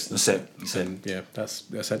good when you listen? That's it. And yeah, that's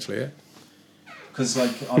essentially it. Because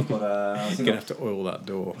I've got I You're think gonna have to oil that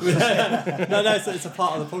door. No, it's a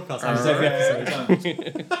part of the podcast. It's every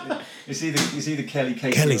episode. It's either Kelly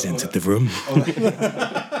Casey Kelly's or, entered the room.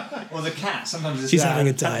 or the cat. Sometimes it's She's having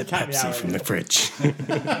a diet cat Pepsi meowing. from the fridge.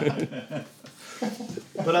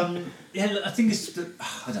 But I think it's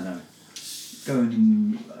I don't know. Go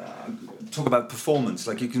and talk about performance.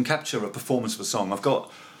 Like you can capture a performance of a song. I've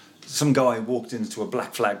got some guy walked into a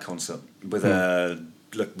Black Flag concert with a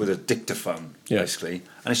dictaphone, basically,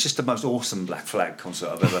 and it's just the most awesome Black Flag concert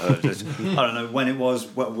I've ever heard. I don't know when it was,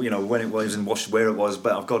 when it was and where it was,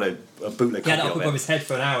 but I've got a bootleg He had copy it up of above it. his head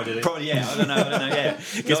for an hour, did he? Probably, yeah. I don't know. Yeah,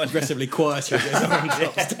 It gets progressively quieter.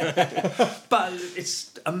 but it's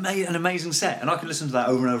an amazing set, and I can listen to that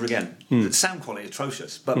over and over again. The sound quality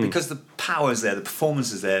atrocious, but because the power is there, the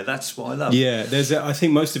performance is there. That's what I love. Yeah, I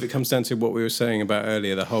think most of it comes down to what we were saying about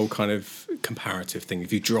earlier, the whole kind of comparative thing.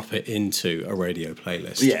 If you drop it into a radio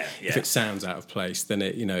playlist, if it sounds out of place, then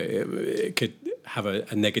it could have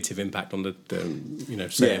a negative impact on the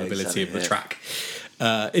saleability of the track.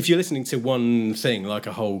 If you're listening to one thing, like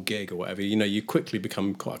a whole gig or whatever, you quickly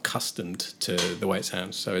become quite accustomed to the way it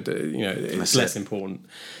sounds. So it's less important.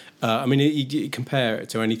 You compare it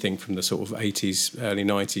to anything from the sort of 80s, early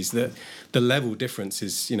 90s, the level difference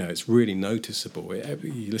is, it's really noticeable.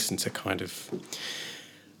 You listen to kind of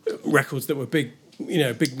records that were big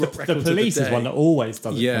rock records. The Police is one that always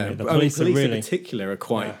does it for me. The Police are really... in particular are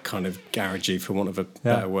quite kind of garagey, for want of a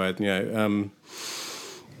better word.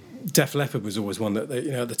 Def Leppard was always one that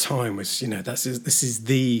at the time was this is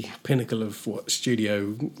the pinnacle of what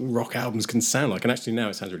studio rock albums can sound like, and actually now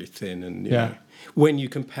it sounds really thin and when you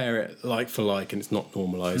compare it like for like, and it's not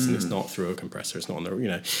normalised and it's not through a compressor, it's not on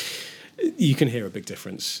the you can hear a big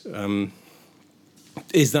difference.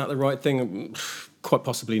 Is that the right thing? Quite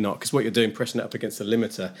possibly not, because what you're doing, pressing it up against the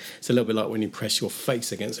limiter, it's a little bit like when you press your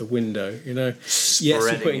face against a window, Yes,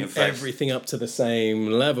 you're putting everything up to the same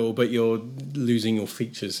level, but you're losing your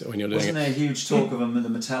features when you're doing Wasn't there a huge talk of the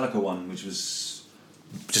Metallica one, which was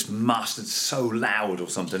just mastered so loud or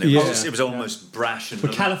something? It was almost brash. And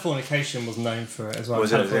But Californication was known for it as well.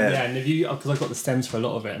 Was it? Yeah. And because I've got the stems for a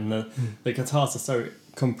lot of it, and the guitars are so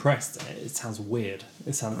compressed, it sounds weird.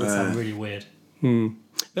 It sounds really weird.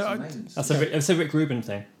 It's a Rick Rubin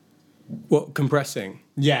thing. What, compressing?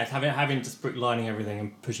 Yeah, having just lining everything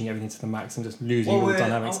and pushing everything to the max and just losing all the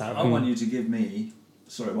dynamics out of it. I want you to give me,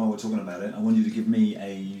 while we're talking about it, I want you to give me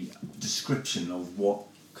a description of what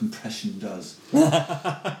compression does.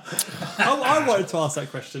 I wanted to ask that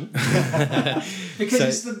question.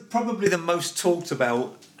 Because it's probably the most talked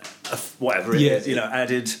about, whatever it is,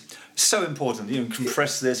 added. So important,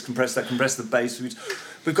 compress this, compress that, compress the bass.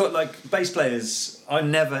 We've got bass players. I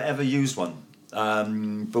never ever used one,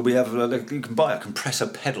 but we have. You can buy a compressor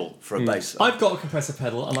pedal for a bass. I've got a compressor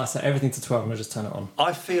pedal, and I set everything to 12, and I just turn it on.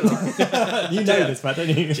 I feel like you know this, Matt, don't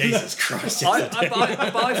you? Jesus Christ!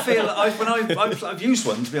 I feel when I've used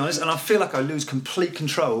one, to be honest, and I feel like I lose complete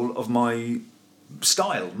control of my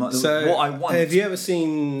style, what I want. Have you ever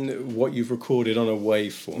seen what you've recorded on a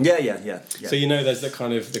waveform? Yeah. So there's the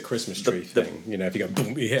kind of the Christmas tree thing. If you go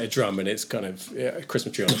boom, you hit a drum and it's kind of a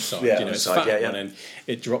Christmas tree on the side. It's fat and then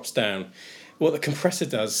it drops down. What the compressor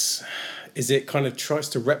does is it kind of tries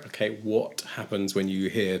to replicate what happens when you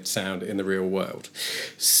hear sound in the real world.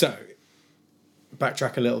 So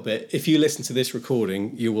backtrack a little bit. If you listen to this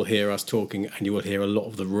recording, you will hear us talking and you will hear a lot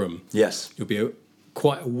of the room. Yes. You'll be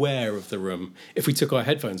quite aware of the room. If we took our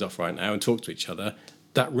headphones off right now and talked to each other,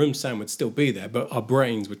 that room sound would still be there, but our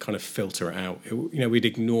brains would kind of filter it out. We'd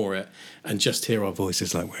ignore it and just hear our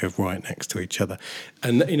voices like we're right next to each other.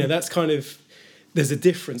 And, that's kind of... There's a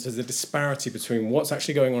difference, there's a disparity between what's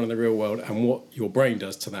actually going on in the real world and what your brain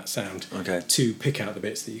does to that sound to pick out the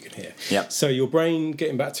bits that you can hear. Yep. So your brain,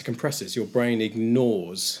 getting back to compressors, your brain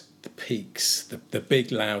ignores the peaks, the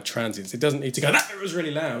big loud transients. It doesn't need to go, that was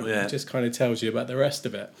really loud. Yeah. It just kind of tells you about the rest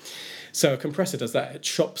of it. So a compressor does that. It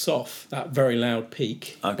chops off that very loud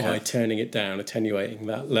peak by turning it down, attenuating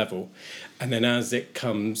that level. And then as it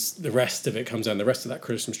comes, the rest of it comes down, the rest of that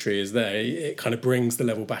Christmas tree is there, it kind of brings the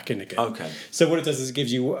level back in again. Okay. So what it does is it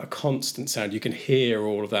gives you a constant sound. You can hear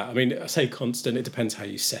all of that. I mean, I say constant, it depends how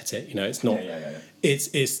you set it. It's not...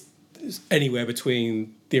 It's anywhere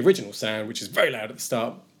between the original sound, which is very loud at the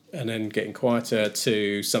start, and then getting quieter,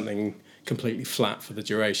 to something completely flat for the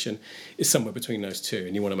duration. Is somewhere between those two,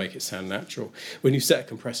 and you want to make it sound natural. When you set a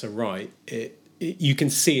compressor right, you can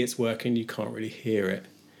see it's working, you can't really hear it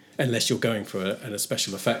unless you're going for a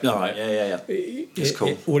special effect. All right, It's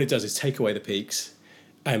cool. What it does is take away the peaks,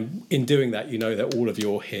 and in doing that, you know that all of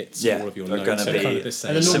your hits, all of your are notes going to be kind of the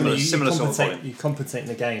same. And then normally similar sort of volume. you compensate in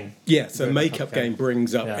the gain. Yeah, so make-up gain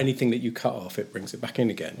brings up Yeah. anything that you cut off, it brings it back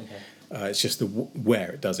in again. Okay. It's just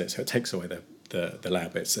where it does it, so it takes away the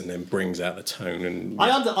loud bits and then brings out the tone. And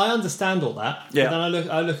I understand all that. Yeah. But then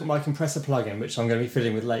I look at my compressor plugin, which I'm going to be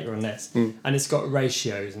filling with later on this, and it's got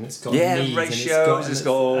ratios and it's got needs, ratios. It's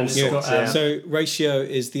got all sorts. So ratio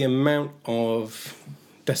is the amount of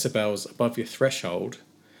decibels above your threshold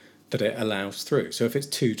that it allows through. So if it's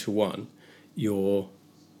 2-to-1, you're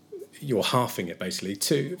halving it basically.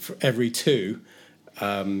 For every 2.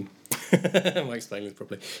 Am I explaining this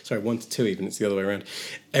properly? Sorry, 1-to-2 even. It's the other way around.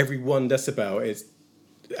 Every 1 decibel is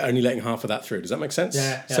only letting half of that through. Does that make sense?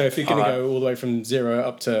 Yeah. So if you're going to go all the way from 0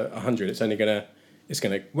 up to 100, it's going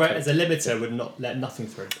to. Whereas a limiter would not let nothing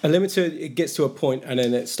through. A limiter, it gets to a point and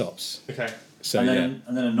then it stops. Okay. So and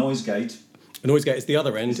then a noise gate. A noise gate is the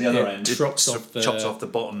other end. It chops off the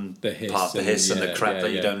bottom the hiss part, the hiss and the crap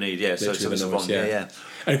that you don't need. Yeah, so Literally it's the noise, yeah.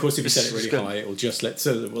 And of course, if you set it It's really good. high, it will just like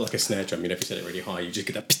a snare drum. If you set it really high, you just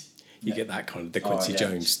get that. You get that kind of the Quincy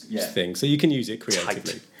Jones thing. So you can use it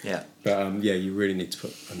creatively. Tight. Yeah. But you really need to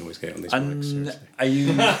put a noise gate on these And mics. are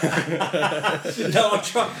you? No,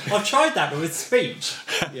 I've tried that, but with speech.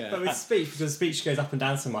 Yeah. But with speech, because speech goes up and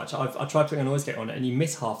down so much, I tried putting a noise gate on it, and you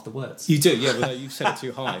miss half the words. You do, yeah. Well, you've set it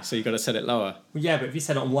too high, so you've got to set it lower. Well, yeah, but if you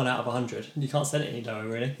set it on 1 out of 100, you can't set it any lower,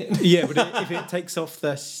 really. Yeah, but if it takes off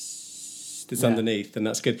that's underneath, then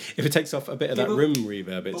that's good. If it takes off a bit of that room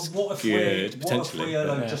reverb, it's good, potentially. What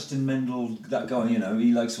if we Justin Mendel, that guy,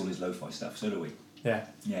 he likes all his lo-fi stuff, so do we. Yeah.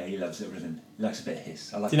 Yeah, he loves everything. He likes a bit of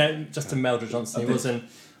hiss. I like Do you know Justin Meldrew Johnson?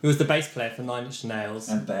 He was the bass player for Nine Inch Nails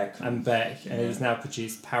and Beck. and he's now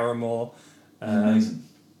produced Paramore. Amazing.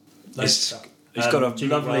 He's got a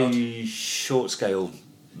Jimmy lovely short scale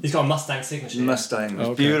He's got a Mustang signature. Mustang.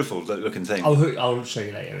 It's beautiful looking thing. I'll show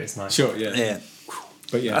you later. It's nice. Sure, yeah. Yeah.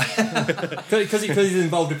 But yeah. Because he's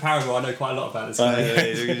involved with Paramore, I know quite a lot about this guy.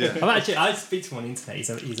 I speak to him on the internet.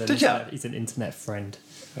 He's an internet friend.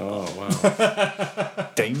 Oh, wow.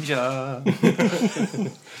 Danger.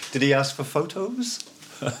 Did he ask for photos?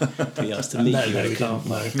 He asked to meet you in a car.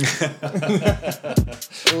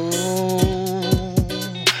 Oh,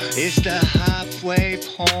 it's the halfway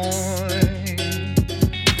point.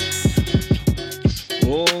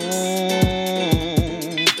 Oh,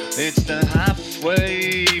 it's the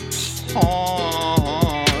halfway point.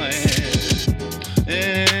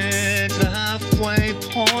 It's the halfway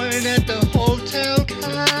point at the Hotel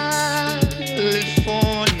California.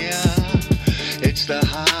 It's the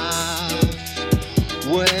halfway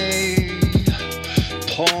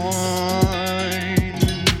point.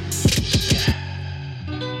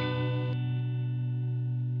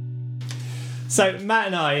 So Matt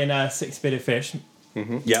and I in Six Bit Fish,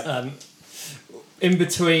 Yeah. in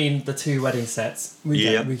between the two wedding sets, we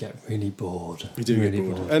Yeah. get really bored. We do really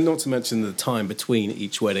get bored. And not to mention the time between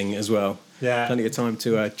each wedding as well. Yeah. Plenty of time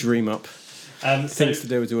to dream up things to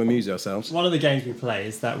do to amuse ourselves. One of the games we play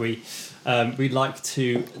is that we like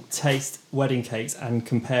to taste wedding cakes and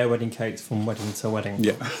compare wedding cakes from wedding to wedding.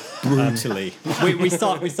 Yeah, brutally. we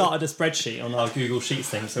started a spreadsheet on our Google Sheets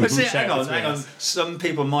thing. So But we see, can share hang it on. between us. Some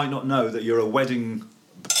people might not know that you're a wedding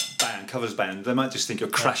covers band. They might just think you're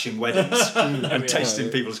crashing weddings and tasting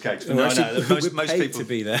people's cakes. But Well, no, actually, most paid people to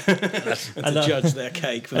be there and to judge their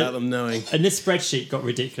cake without them knowing. And this spreadsheet got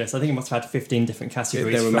ridiculous. I think it must have had 15 different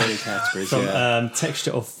categories. There were from- many categories. from Yeah.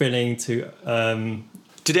 texture of filling to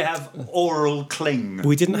Did it have oral cling?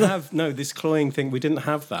 We didn't have this cloying thing. We didn't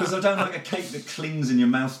have Because that. I don't like a cake that clings in your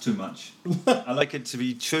mouth too much. I like it to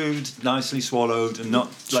be chewed, nicely swallowed, and not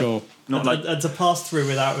like Sure. not like. And to pass through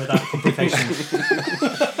without complication.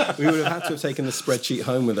 We would have had to have taken the spreadsheet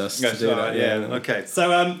home with us to do that. Yeah. Okay.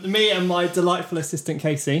 So me and my delightful assistant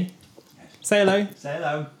Casey. Say hello. Say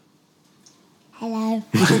hello. Hello.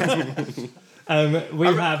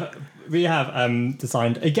 We have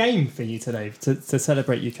designed a game for you today to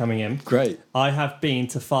celebrate you coming in. Great. I have been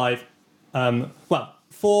to 4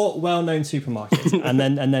 well-known supermarkets, and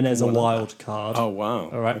then there's a wild card. Oh wow.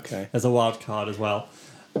 All right. Okay. There's a wild card as well.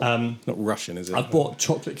 Not Russian, is it? I've bought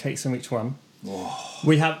chocolate cakes from each one.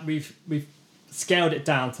 We've scaled it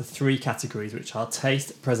down to 3 categories, which are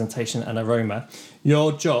taste, presentation, and aroma.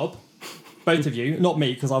 Your job, both of you, not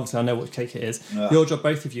me, because obviously I know what cake it is. Your job,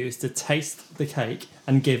 both of you, is to taste the cake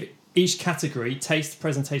and give each category, taste,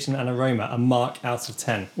 presentation, and aroma, a mark out of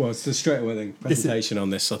 10. Well, it's the straight away thing. Presentation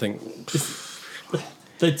on this, I think.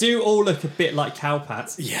 They do all look a bit like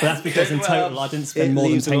cowpats, but that's because in total I didn't spend more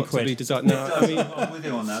than 10 quid. No, I mean, I'm with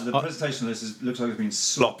you on that. The presentation of this looks like it's been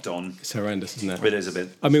slopped on. it's horrendous, isn't it? It is a bit.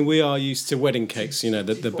 I mean, we are used to wedding cakes,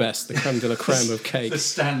 the best, the creme de la creme of The cake.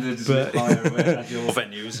 standard is a bit higher at your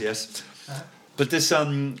venues, yes. But this,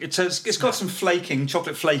 it's got some flaking,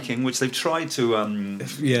 chocolate flaking, which they've tried to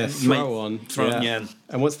Throw on. yeah.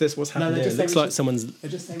 And what's this? What's happening they here? just It looks say we like someone's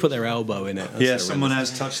put their elbow in it. That's Yeah, horrendous. someone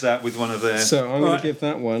has touched that with one of their So I'm going Alright. to give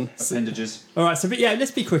that one appendages. All right, so let's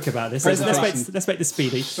be quick about this. Let's make this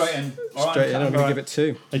speedy. Straight in. All right, straight in. I'm going to Alright. give it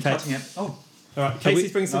 2. Okay. Cutting it. Oh, All right,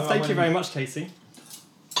 Casey's bringing some. No, I Thank you went- very much, Casey.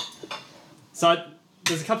 So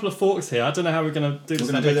there's a couple of forks here. I don't know how we're going to do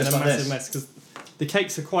this We're without gonna do making this a like massive this. mess because the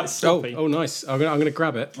cakes are quite Oh, sloppy. nice. I'm going to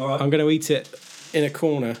grab it. All right. I'm going to eat it in a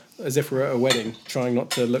corner as if we're at a wedding, trying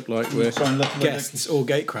not to look like we're Try and look like guests or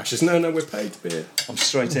gate crashers. No, we're paid to be here. I'm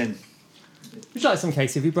straight in. Would you like some,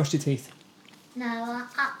 Casey? Have you brushed your teeth? No,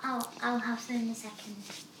 I'll have some in a second.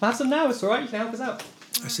 I'll have some now. It's all right. You can help us out.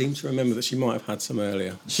 I seem to remember that she might have had some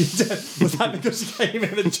earlier. She did. Was that because she came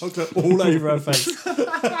in with chocolate all over her face?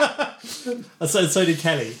 And so did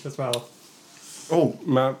Kelly as well. Oh,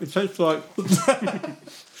 man, it tastes like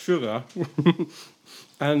sugar.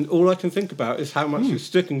 And all I can think about is how much is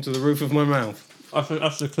sticking to the roof of my mouth.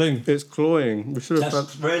 That's the cling. It's cloying. We should have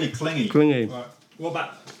That's had really clingy. clingy. Right. What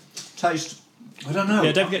about? Taste. I don't know.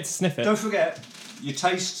 Yeah, don't forget to sniff it. Don't forget, your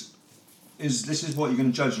taste this is what you're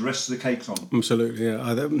going to judge the rest of the cakes on. Absolutely,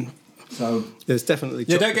 yeah. So There's definitely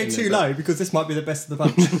Yeah, don't chocolate go in too there, low because this might be the best of the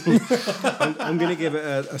bunch. but I'm going to give it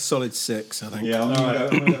a solid 6, I think. yeah, I'm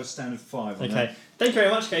going to go a standard 5 on Okay. that. Thank you very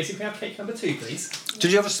much, Casey. Can we have cake number 2, please? Did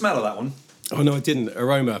you have a smell of that one? Oh, no, I didn't.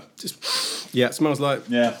 Aroma. Just, yeah, it smells like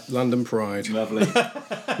Yeah. London Pride. Lovely.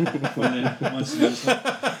 Funnily enough, mine smells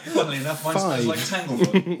like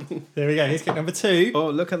Tanglefoot. There we go. Here's cake number 2. Oh,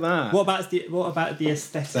 look at that. What about the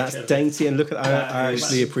aesthetic? That's of it? dainty, and look at I That is-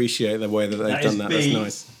 actually appreciate the way that they've that done is that. bees.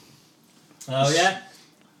 That's nice. Oh yeah.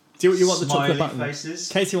 Do you want the chocolate Smiley button? faces.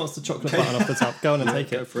 Casey wants the chocolate button off the top. Go on and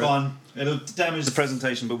take Go it. for Go it. on. It'll damage the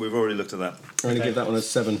presentation, but we've already looked at that. I'm going to give that one a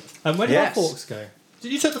 7. And where did Yes. our forks go?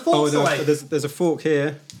 Did you take the Oh, forks away? there's a fork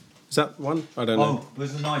here. Is that one? I don't know. Oh,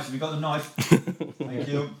 where's the knife? Have you got the knife? Thank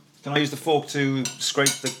you. Can I use the fork to scrape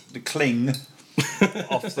the cling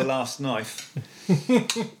off the last knife?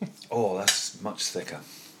 Oh, that's much thicker.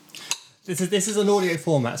 This is an audio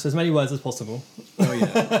format, so as many words as possible. Oh,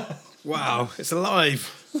 yeah. Wow, it's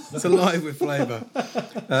alive. It's alive with flavour.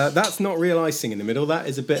 That's not real icing in the middle. That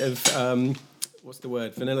is a bit of, what's the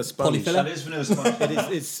word? Vanilla sponge. Polyfiller? That is vanilla sponge.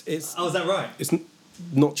 It's Oh, is that right?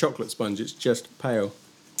 not chocolate sponge, it's just pale.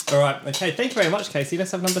 All right. Okay. Thank you very much, Casey.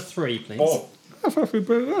 Let's have number 3, please. Oh, That's actually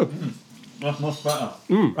pretty good. that's much better.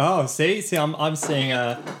 Oh, see, I'm seeing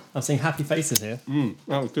happy faces here.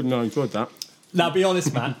 That was good. No, I enjoyed that. Now, be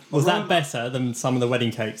honest, Matt. Was that better than some of the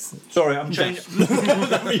wedding cakes Sorry, I'm changing.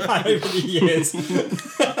 that we've had over the years?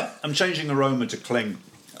 I'm changing aroma to cling.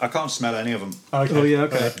 I can't smell any of them. Okay. Oh, yeah,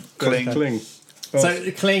 okay. Cling. Cling. So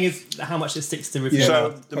the cling is how much it sticks to roof. Yeah. So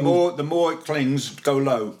the more it clings, go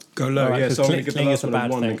low. Go low, Alright, yeah. 'cause So I'm going to give the cling last is a one a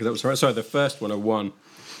bad 1 thing. because that was right. Sorry, the first one a 1.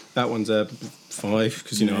 That one's a 5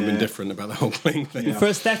 because, I'm Yeah. indifferent about the whole cling thing. For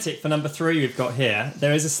aesthetic, for number 3 we've got here,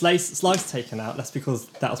 there is a slice taken out. That's because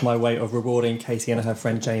that was my way of rewarding Casey and her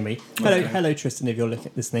friend Jamie. Hello Tristan, if you're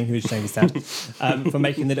listening, who is Jamie's dad, for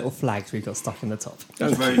making the little flags we've got stuck in the top.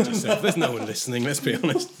 Don't very yourself. There's no one listening, let's be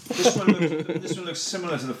honest. This one looks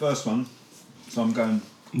similar to the first one, so I'm going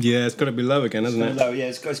Yeah, it's got to be low again, hasn't it? low. Yeah,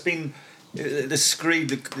 it's been The screed,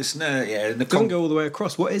 the It doesn't go all the way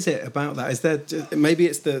across. What is it about that? Is there maybe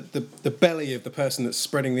it's the belly of the person that's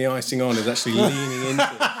spreading the icing on is actually leaning into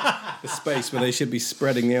the space where they should be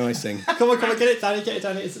spreading the icing. Come on, get it,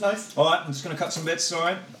 Danny, Is it nice? All right, I'm just going to cut some bits. All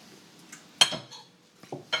right.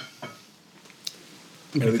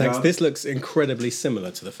 Okay, we thanks. go. This looks incredibly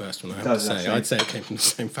similar to the first one. I have Does, to say. actually. I'd say it came from the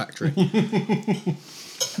same factory.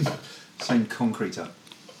 Same concreter.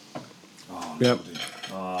 Oh, Yep. lovely.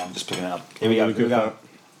 Oh, I'm just picking it up. Here we go.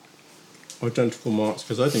 Identical marks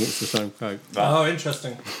because I think it's the same cake. Oh,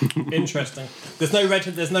 interesting. There's no like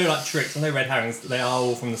tricks, there's no red herrings. They are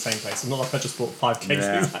all from the same place. It's not like I just bought 5 cakes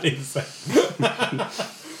Yeah. exactly the same.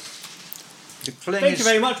 The filling Thank you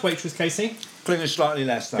very much, waitress Casey. Filling is slightly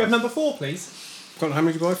less, though. We have number 4, please. God, how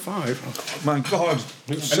many did you buy? 5. Oh, my God.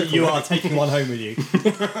 And you are taking one home with you.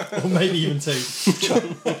 Or maybe even 2.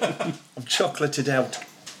 I'm chocolated out.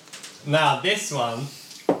 Now, this one...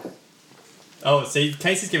 Oh, see,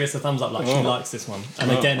 Casey's giving us a thumbs up like she likes this one.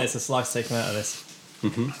 And again, there's a slice taken out of this.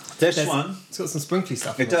 This There's- one, It's got some sprinkly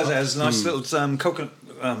stuff. it on does. It top. has nice little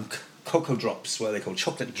cocoa drops, what are they called?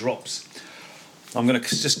 Chocolate drops. I'm going to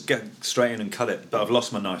just get straight in and cut it, but I've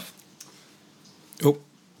lost my knife. Oh,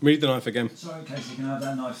 read the knife again. Sorry, Casey, can I have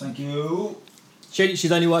that knife? Thank you.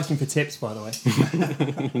 She's only working for tips, by the way.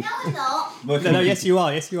 No, I'm not. No, yes you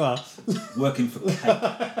are. Working for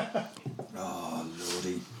cake. Oh,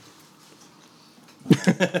 lordy.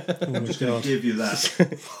 I'm just going to give you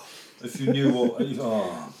that. If you knew what...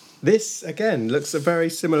 Oh. This, again, looks a very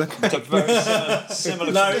similar cake. It's a very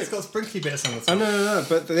similar No, to it's got sprinkly bits on the Oh, top. no,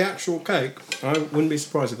 but the actual cake, I wouldn't be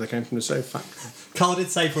surprised if they came from the same factory. Carl did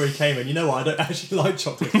say before he came in, you know what, I don't actually like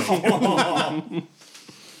chocolate cake. Do you want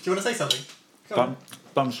to say something? But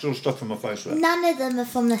I'm still stuck in my face with it. None of them are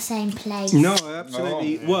from the same place. No, I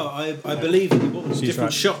absolutely... Well, I believe that you bought them from different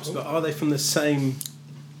right. shops, but are they from the same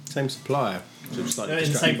supplier? Just slightly In the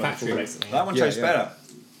distracted same by the factory, full- basically. That one Yeah, tastes yeah. better.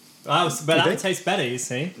 But that they? would taste better, you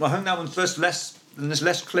see. Well, I think that one's just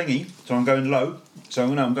less clingy, so I'm going low. So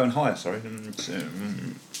no, I'm going higher. Sorry.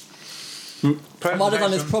 If I might have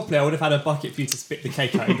done this properly, I would have had a bucket for you to spit the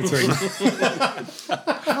cake out in between.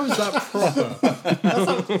 How is that proper?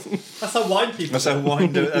 That's how wine people That's how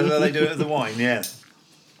wine do it. That's how they do it with the wine. Yeah.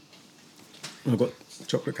 I've got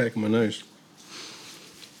chocolate cake on my nose.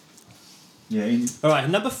 Yeah. Use Alright,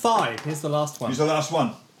 number 5. Here's the last one. the last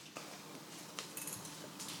one.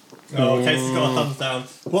 Oh, Casey's got a thumbs down.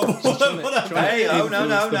 What about Hey, no.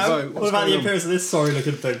 what about the appearance of this sorry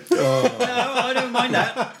looking thing? No, I don't mind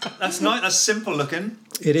that. That's nice. That's simple looking.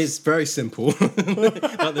 It is very simple.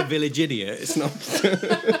 Like the village idiot. It's not...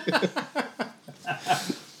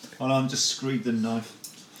 Hold on, just screed the knife.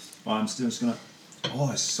 Right, I'm still just gonna. Oh,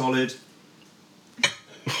 it's solid.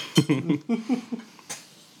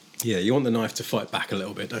 Yeah, you want the knife to fight back a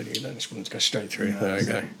little bit, don't you? You don't just want it to go straight through. There you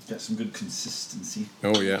go. Get some good consistency.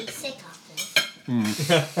 Oh, yeah. I'm sick after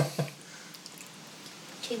this.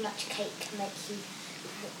 Too much cake can make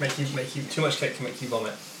you. Too much cake can make you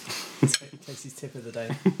vomit. Casey's tip of the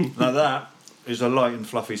day. Now that is a light and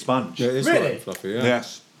fluffy sponge. Yeah, it is Really? light and fluffy, yeah.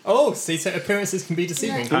 Yes. Oh, see, so appearances can be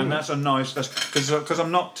deceiving. And that's a nice. Because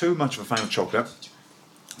I'm not too much of a fan of chocolate.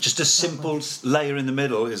 Just a simple layer in the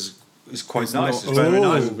middle is quite nice. It's very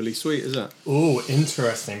nice. Overly sweet, is that? Oh,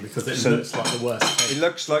 interesting, because it looks like the worst It cake.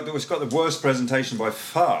 looks like it's got the worst presentation by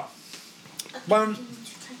far. Well,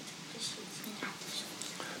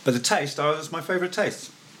 but the taste, that's my favourite taste.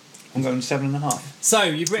 I'm going 7.5. So,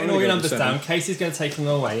 you've written I'm all gonna your go numbers for 7. down. Casey's going to take them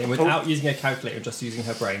away, and without using a calculator, just using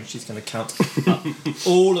her brain, she's going to count up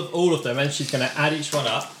all of them, and she's going to add each one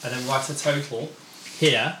up, and then write a total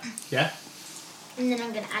here, yeah? And then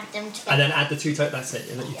I'm going to add them together. And then add the 2 total. That's it.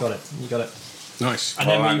 You got it. Nice. And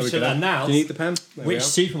then Alright, we there should go. announce Do you need the pen? There we which are.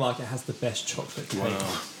 supermarket has the best chocolate cake.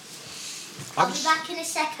 Wow. I'll be back in a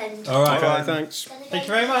second. All right. Okay, thanks. Gonna go Thank you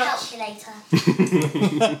to very the much. Calculator.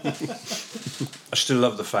 I still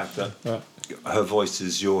love the fact that her voice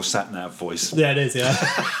is your sat nav voice. Yeah, it is. Yeah.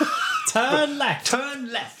 Turn left.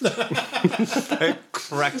 Turn left. It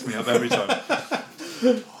cracks me up every time.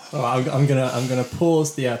 All right, I'm gonna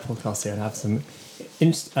pause the podcast here and have some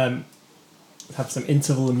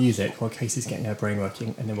interval music while Casey's getting her brain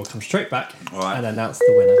working, and then we'll come straight back All right. and announce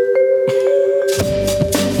the winner.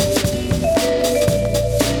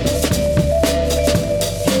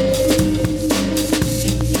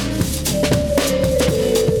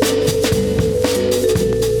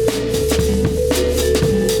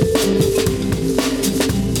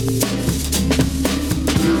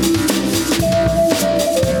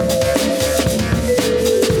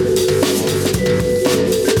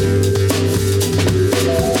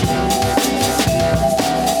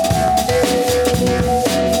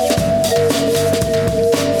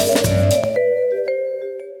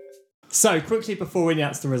 So, quickly before we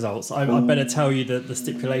announce the results, I better tell you the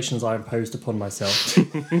stipulations I imposed upon myself.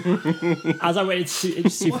 As I went into the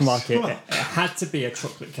supermarket, it had to be a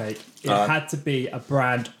chocolate cake. It had to be a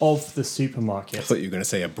brand of the supermarket. I thought you were going to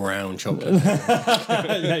say a brown chocolate.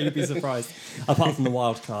 Yeah, you'd be surprised. Apart from the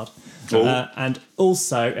wild card. And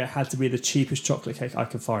also, it had to be the cheapest chocolate cake I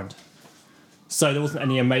could find. So there wasn't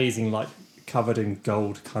any amazing, like, covered in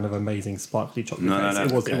gold, kind of amazing, sparkly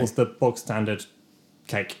chocolate cakes. It was the bog standard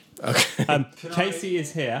cake. Okay. Casey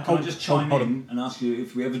is here. Can I just chime in and ask you,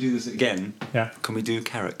 if we ever do this again, can we do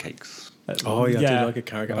carrot cakes? Oh, yeah, I do like a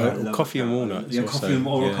carrot cake. love Coffee and walnut. Yeah, coffee and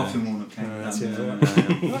walnut cake. So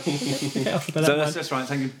that's right,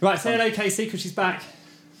 thank you. Right, say hello, Casey, because she's back.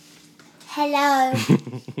 Hello.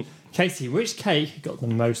 Casey, which cake got the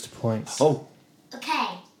most points? Oh, Okay.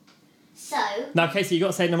 So, Now, Casey, you got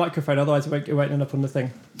to say it in the microphone, otherwise it won't end up on the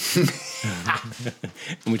thing.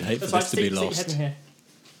 And we'd hate for That's right, this to be stick your head lost. in here.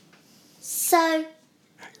 so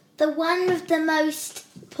the one with the most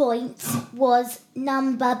points was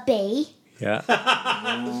number B. Yeah.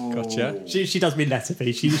 Gotcha. She does mean letter B.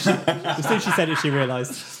 As soon as she said it, she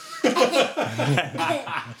realised.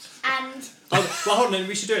 And Oh, well, hold on,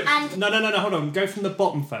 we should do it. And- No, hold on. Go from the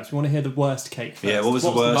bottom first. We want to hear the worst cake first. Yeah, what was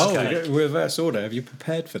the worst Oh, cake? reverse order. Have you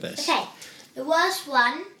prepared for this? okay, the worst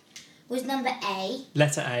one was number A,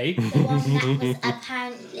 Letter A. the one that was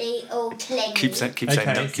apparently all clingy. Keep saying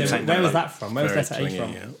Okay, no. Keep so saying no. where was that from? Where was Very letter clingy, A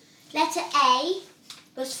from? yeah. Letter A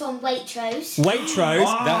was from Waitrose.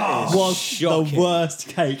 Waitrose That is was shocking. the worst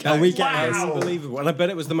cake. Are we getting That's this? unbelievable. And I bet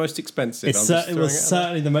it was the most expensive. It was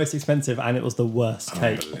certainly the most expensive, and it was the worst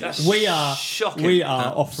cake. We are shocking.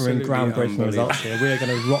 offering Absolutely groundbreaking unbelievable. results here. We are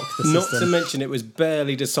going to rock the Not system. to mention, it was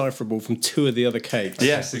barely decipherable from two of the other cakes.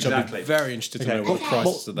 Yes, which I'd exactly. be very interested to Okay, know what the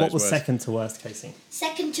prices of those what was were. second to worst, Casey?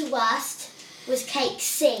 Second to worst was cake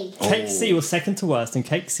C, Cake C was second to worst, and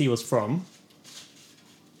cake C was from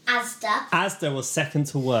Asda. Asda was second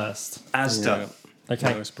to worst. Asda.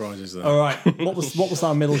 Okay. No surprises there. All right. What was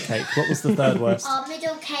our middle cake? What was the third worst? Our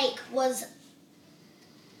middle cake was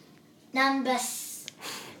number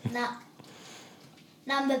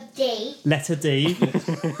D. Letter D. Letter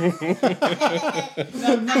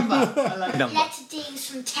D was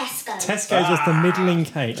from Tesco. Tesco's was the middling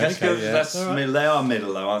cake. Tesco's, that's middle. They are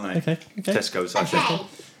middle though, aren't they? Okay. Tesco's, I think.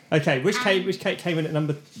 Okay, Okay. Which cake came in at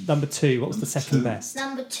number 2? What was the second best?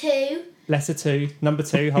 number 2. Letter 2. Number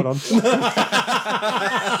 2. Hold on.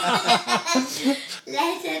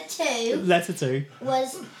 Letter 2 Letter 2.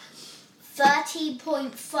 was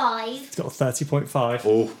 30.5 It's got a 30.5.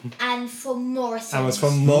 Oh, and from Morrison. And was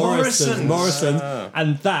from Morrison's. Morrison's.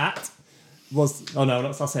 And that was. Oh no,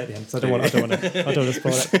 I'll say it at the end. So I don't want to spoil it.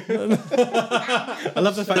 I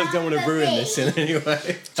love the fact you don't want to ruin this in any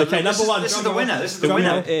way. Okay, number one. This is the winner. This is the Drum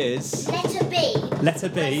winner. roll. Is Letter B. Letter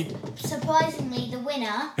B. Surprisingly, the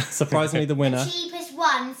winner. Surprisingly, the winner. Cheapest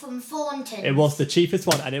one from Thornton. It was the cheapest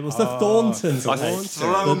one, and it was the Thorntons. I cake.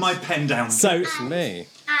 throw my pen down. So me.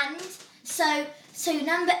 And so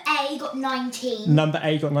number A got 19. number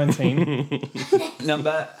A got 19.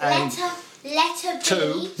 Number 8. Letter B.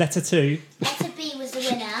 2. Letter 2, Letter B was the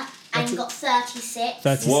winner and got 36.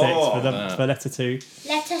 36 Whoa. for letter 2.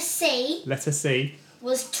 Letter C Letter C,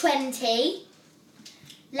 was 20.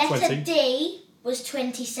 Letter 20. D was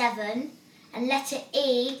 27. And letter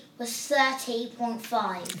E was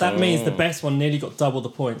 30.5. that means the best one nearly got double the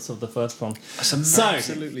points of the first one. That's amazing. So,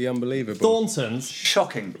 Absolutely unbelievable. Thorntons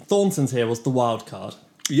Shocking. here was the wild card.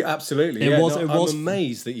 Yeah, absolutely. It yeah, was- no, it was- I'm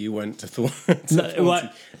amazed that you went to No, Thornton well-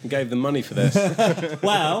 and gave them money for this.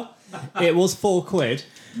 Well, it was £4,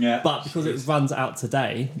 Yeah. but because it runs out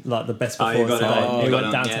today, like the best Oh, before you got it. today, Oh, it you went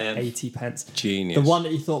got down it. to Yeah, yeah. 80 pence. Genius. The one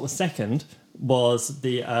that you thought was second was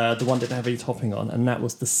the one that didn't have any topping on, and that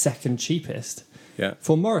was the second cheapest. Yeah.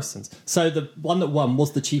 For Morrison's. So the one that won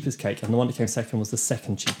was the cheapest cake, and the one that came second was the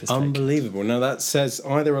second cheapest cake. Unbelievable. Now that says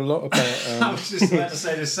either a lot about. I was just about to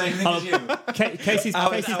say the same thing as you. Casey's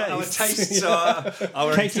Our tastes are.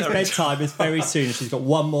 Casey's bedtime is very soon. She's got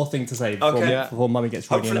one more thing to say before, Okay. Yeah. before Mummy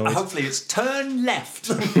gets really annoyed. Hopefully it's turn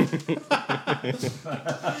left.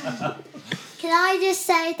 Can I just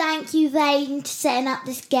say thank you, Vane, for setting up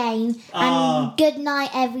this game. And good night,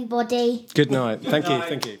 everybody. Good night. Thank you.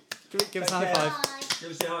 Thank you. Give us a high five.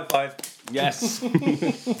 Give us a high five. Yes.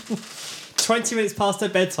 20 minutes past her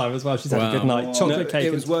bedtime as well. She's had a good night. Chocolate No, cake.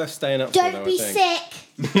 it was worth staying up for, Don't though, be I think.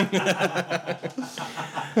 sick.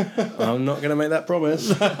 I'm not going to make that promise.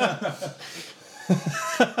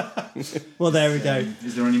 Well, there we go.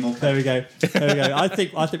 Is there any more? There we go. There we go.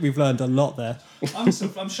 I think we've learned a lot there. I'm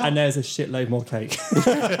shocked. And there's a shitload more cake.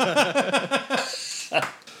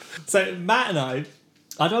 So Matt and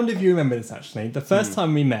I don't know if you remember this actually. The first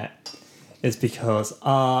time we met, is because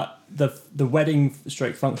the wedding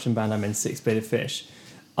stroke function band I'm in, Six Bearded Fish,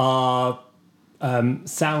 our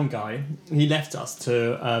sound guy, he left us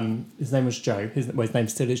to his name was Joe. His name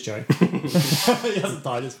still is Joe. He hasn't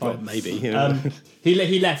died. It's fine. Well, maybe. You know.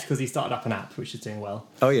 He left because he started up an app which is doing well.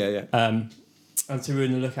 Oh yeah. And so we were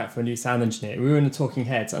on the lookout for a new sound engineer. We were in the Talking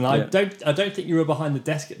Heads, and I don't think you were behind the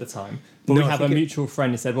desk at the time. But No, we I have a think mutual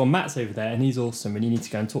friend who said, "Well, Matt's over there, and he's awesome, and you need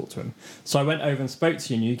to go and talk to him." So I went over and spoke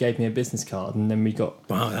to you, and you gave me a business card, and then we got.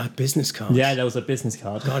 Wow, that business card. Yeah, there was a business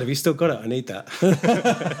card. God, have you still got it? I need that.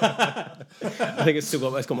 I think it's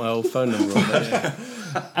got my old phone number on there. Yeah.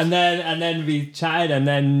 And then we chatted, and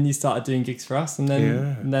then you started doing gigs for us, and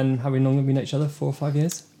then how long have we known each other? 4 or 5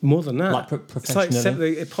 years? More than that. Like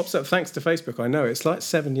professionally. It pops up thanks to Facebook. I know it's like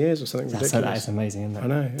 7 years or something ridiculous. So that is amazing, isn't it? I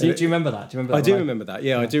know. Do you remember that? I do remember that.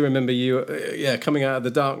 Yeah, I do remember you. Coming out of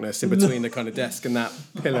the darkness in between the kind of desk and that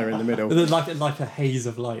pillar in the middle. Like a haze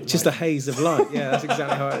of light. Just a haze of light. Yeah, that's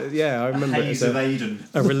exactly how. I remember it Haze as of Aden.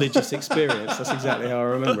 a religious experience. That's exactly how I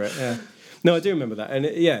remember it. Yeah. No, I do remember that, and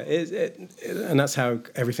and that's how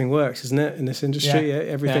everything works, isn't it? In this industry,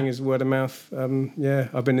 everything is word of mouth.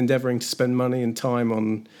 I've been endeavouring to spend money and time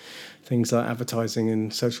on things like advertising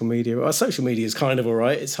and social media. Well, social media is kind of all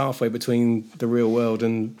right. It's halfway between the real world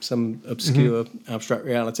and some obscure abstract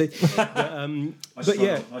reality. I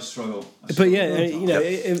struggle.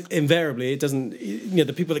 Invariably, it doesn't.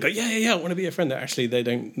 The people that go, I want to be a friend. That actually they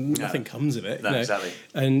don't. Nothing comes of it. No, exactly.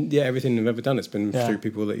 And everything I've ever done has been through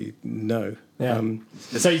people that you know. Yeah.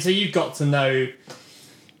 So you've got to know.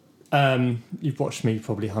 You've watched me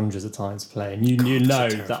probably hundreds of times play, and you know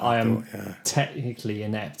that I am technically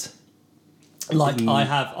inept. Like I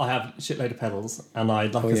have a shitload of pedals, and I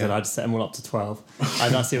said, I just set them all up to 12,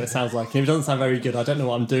 and I see what it sounds like. And if it doesn't sound very good, I don't know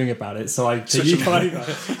what I'm doing about it. So you come over,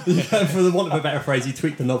 for the want of a better phrase, you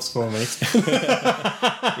tweak the knobs for me.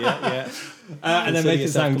 And then make it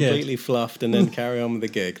sound good. Completely fluffed, and then carry on with the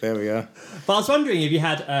gig. There we are. But I was wondering if you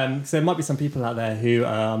had, because there might be some people out there who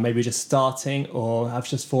are maybe just starting or have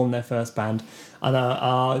just formed their first band and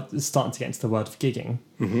are starting to get into the world of gigging.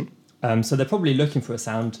 Mm-hmm. So they're probably looking for a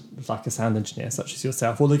sound engineer, such as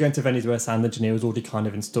yourself, or they're going to venues where a sound engineer is already kind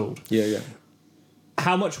of installed. Yeah.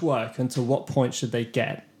 How much work and to what point should they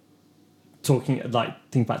get? Talking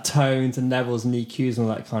think about tones and levels and EQs and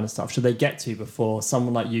all that kind of stuff. Should they get to before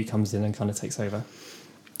someone like you comes in and kind of takes over?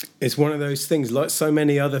 It's one of those things, like so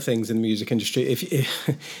many other things in the music industry.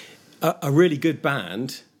 If a really good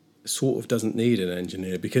band sort of doesn't need an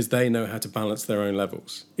engineer because they know how to balance their own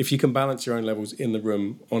levels. If you can balance your own levels in the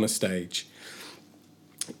room on a stage,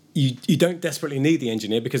 you don't desperately need the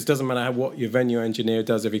engineer, because it doesn't matter what your venue engineer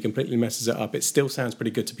does. If he completely messes it up, it still sounds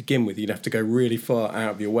pretty good to begin with. You'd have to go really far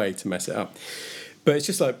out of your way to mess it up. But it's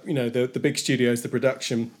just like, the big studios, the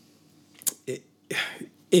production.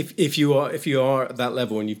 If you are at that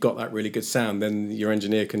level and you've got that really good sound, then your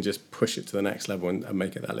engineer can just push it to the next level and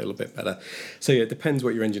make it that little bit better. So it depends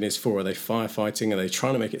what your engineer's for. Are they firefighting? Are they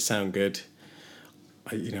trying to make it sound good?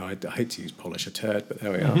 I hate to use polish a turd, but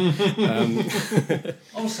there we are.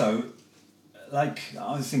 Also, I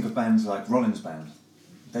think of bands like Rollins Band.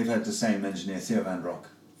 They've had the same engineer, Theo Van Rock,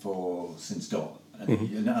 since Dot.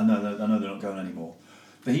 And I know they're not going anymore.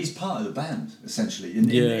 But he's part of the band, essentially, in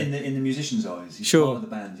the musician's eyes. He's part of the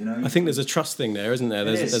band, I think there's a trust thing there, isn't there?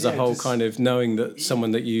 There's a whole kind of knowing that someone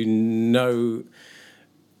that knows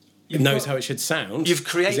how it should sound is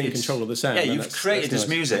in control of the sound. Yeah, you've created this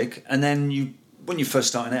music, and then when you're first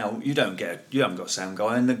starting out, you haven't got a sound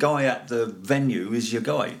guy, and the guy at the venue is your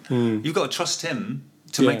guy. You've got to trust him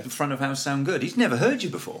to make the front of house sound good. He's never heard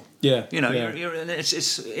you before. Yeah,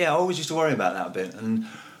 I always used to worry about that a bit, and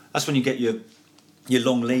that's when you get your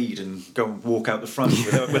long lead and go and walk out the front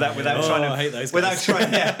without trying to. I hate those guys. Without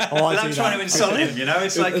trying to insult him,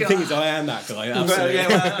 It's like the thing is, I am that guy. Absolutely.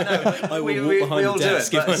 I will walk behind the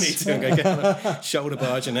desk if I need to and go get a shoulder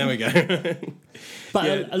barge, and there we go.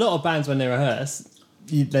 But a lot of bands, when they rehearse,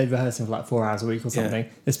 they rehearse for like 4 hours a week or something.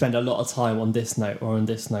 They spend a lot of time on this note or on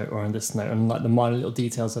this note or on this note, and like the minor little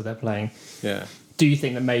details of their playing. Yeah. Do you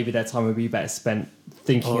think that maybe their time would be better spent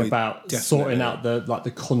thinking about sorting out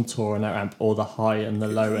the contour on their amp, or the high and the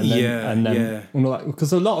low, and then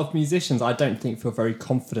because a lot of musicians, I don't think, feel very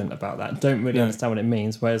confident about that. Don't really understand what it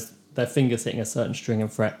means. Whereas their fingers hitting a certain string and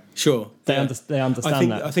fret Sure. They yeah. understand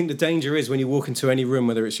that. I think the danger is when you walk into any room,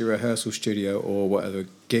 whether it's your rehearsal studio or whatever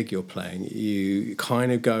gig you're playing, you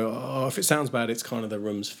kind of go, oh, if it sounds bad, it's kind of the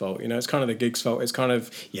room's fault. You know, it's kind of the gig's fault. It's kind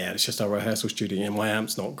of, yeah, it's just our rehearsal studio and my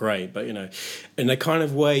amp's not great. But, you know, and they kind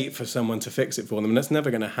of wait for someone to fix it for them. And that's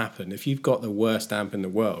never going to happen. If you've got the worst amp in the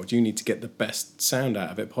world, you need to get the best sound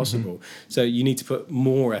out of it possible. Mm-hmm. So you need to put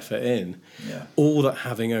more effort in. Yeah. All that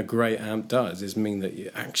having a great amp does is mean that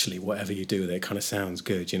you actually, whatever you do with it kind of sounds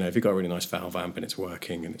good. You know, if you've got a really nice valve amp and it's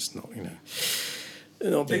working and it's not, you know,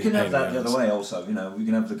 you can have that the other way also. You know, you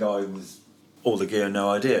can have the guy with all the gear and no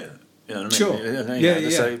idea. You know what I mean? Sure. Yeah.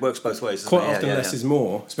 So it works both ways. Quite often less is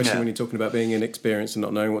more, especially when you're talking about being inexperienced and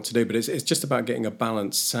not knowing what to do. But it's just about getting a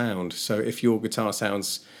balanced sound. So if your guitar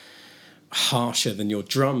sounds harsher than your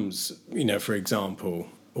drums, you know, for example,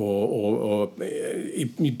 or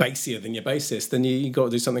bassier than your bassist, then you got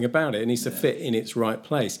to do something about it. It needs to fit in its right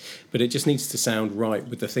place, but it just needs to sound right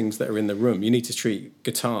with the things that are in the room. You need to treat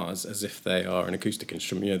guitars as if they are an acoustic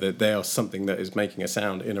instrument. You know, that they are something that is making a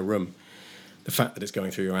sound in a room. The fact that it's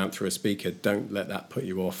going through your amp through a speaker, don't let that put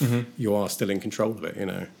you off. Mm-hmm. You are still in control of it, you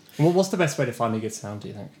know. Well, what's the best way to find a good sound, do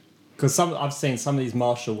you think? Because I've seen some of these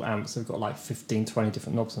Marshall amps have got like 15, 20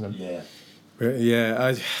 different knobs on them. Yeah. Yeah,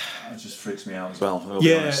 it just freaks me out as well.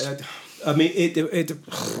 Yeah, I mean,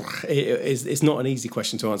 it's not an easy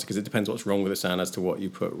question to answer because it depends what's wrong with the sound as to what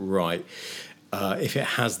you put right. If it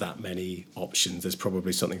has that many options, there's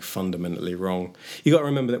probably something fundamentally wrong. You got to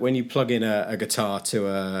remember that when you plug in a guitar to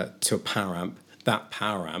a power amp, that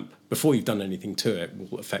power amp, before you've done anything to it,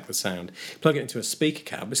 will affect the sound. Plug it into a speaker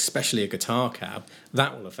cab, especially a guitar cab,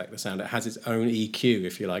 that will affect the sound. It has its own EQ,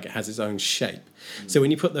 if you like. It has its own shape. So when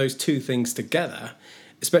you put those two things together,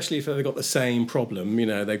 especially if they've got the same problem, you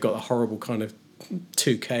know, they've got a horrible kind of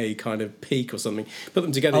 2K kind of peak or something, put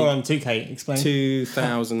them together. 2K, explain.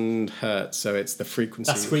 2000 hertz, so it's the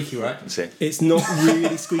frequency. That's squeaky, right? It's not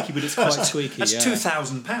really squeaky, but it's quite squeaky. That's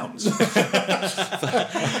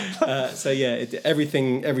 £2,000. So yeah,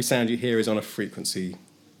 every sound you hear is on a frequency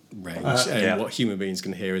range, and what human beings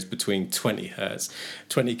can hear is between 20 hertz,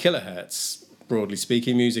 20 kilohertz. Broadly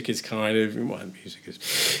speaking, music is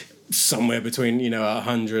somewhere between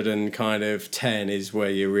 100 and kind of 10 is where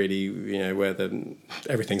you really where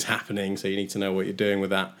everything's happening. So you need to know what you're doing with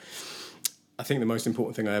that. I think the most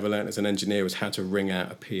important thing I ever learned as an engineer was how to ring out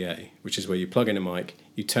a PA, which is where you plug in a mic,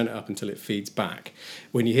 you turn it up until it feeds back.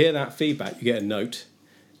 When you hear that feedback, you get a note.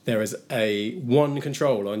 There is one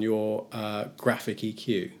control on your graphic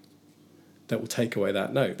EQ that will take away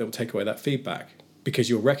that note, that will take away that feedback, because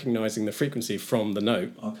you're recognising the frequency from the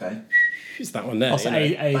note. Okay. It's that one there. Also,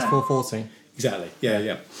 A is 440. Exactly.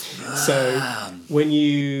 Yeah. So when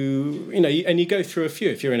you go through a few.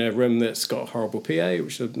 If you're in a room that's got a horrible PA,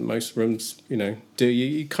 which most rooms do,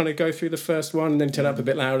 you kind of go through the first one and then turn up a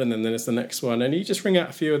bit louder, and then there's the next one, and you just ring out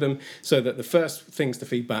a few of them so that the first things to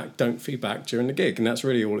feedback don't feedback during the gig, and that's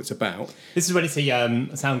really all it's about. This is when you see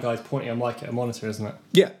sound guys pointing a mic at a monitor, isn't it?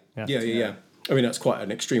 Yeah. I mean, that's quite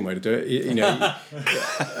an extreme way to do it.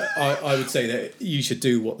 I would say that you should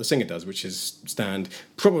do what the singer does, which is stand,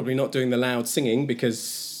 probably not doing the loud singing,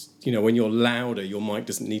 because, when you're louder, your mic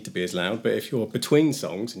doesn't need to be as loud. But if you're between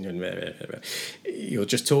songs and you're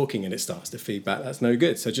just talking and it starts to feedback, that's no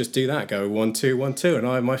good. So just do that. Go 1 2 1 2,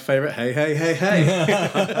 and my favourite, hey hey hey hey.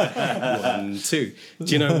 1 2.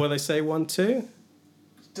 Do you know why they say 1 2?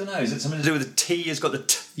 Don't know. Is it something to do with the T? It's got the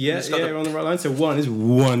T. Yeah, you're on the right line. So 1 is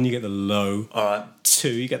 1, you get the low. All right. 2,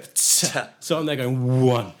 you get the T. So I'm there going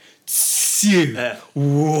 1, 2,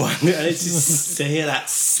 1, and it's just to hear that.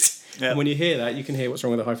 Yeah. And when you hear that, you can hear what's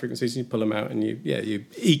wrong with the high frequencies, and you pull them out, and you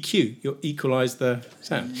EQ, you equalise the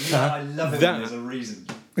sound. Yeah, I love it when there's a reason.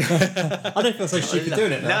 I don't feel so stupid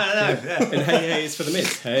doing it. No. Yeah. And hey is for the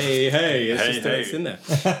mids. Hey, it's in there.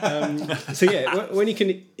 So when you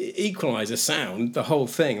can equalise a sound, the whole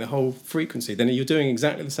thing, the whole frequency, then you're doing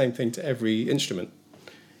exactly the same thing to every instrument.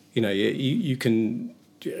 You can.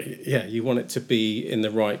 Yeah, you want it to be in the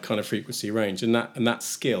right kind of frequency range, and that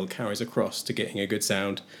skill carries across to getting a good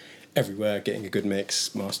sound everywhere, getting a good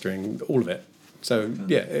mix, mastering, all of it. So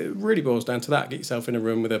it really boils down to that. Get yourself in a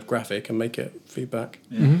room with a graphic and make it feedback.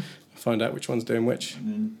 Yeah. Mm-hmm. Find out which one's doing which. And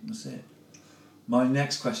then that's it. My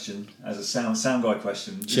next question, as a sound guy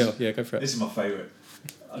question. Sure, go for it. This is my favourite.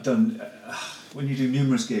 I've done when you do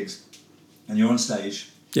numerous gigs, and you're on stage.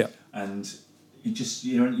 Yeah. And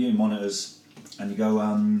you're in monitors, and you go,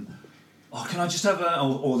 can I just have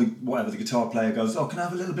whatever the guitar player goes, can I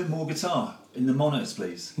have a little bit more guitar in the monitors,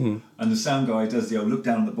 please? Mm. And the sound guy does the old look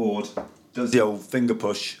down at the board, does the old finger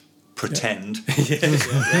push, pretend,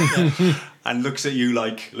 and looks at me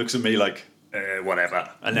like, whatever.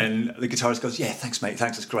 And then the guitarist goes, yeah, thanks, mate,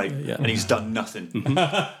 thanks, that's great. Yeah. And he's done nothing.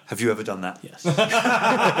 Have you ever done that? Yes.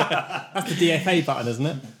 That's the DFA button, isn't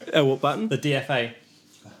it? What button? The DFA.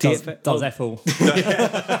 DFA. Does F all.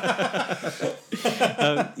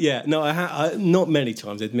 Yeah, no, I not many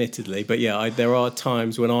times, admittedly, but yeah, there are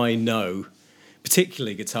times when I know,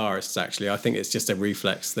 particularly guitarists, actually, I think it's just a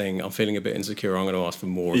reflex thing. I'm feeling a bit insecure, I'm going to ask for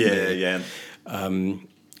more. Yeah.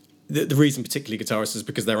 The reason particularly guitarists is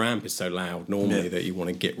because their amp is so loud normally that you want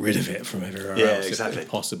to get rid of it from everywhere else if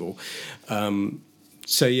possible.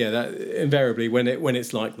 So yeah, that invariably when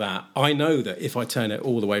it's like that, I know that if I turn it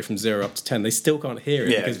all the way from 0 up to 10, they still can't hear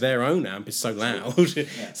it because their own amp is so loud.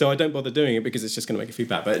 So I don't bother doing it because it's just going to make a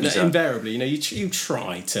feedback. But invariably, you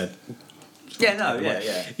try to.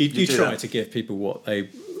 You try to give people what they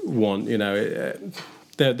want. There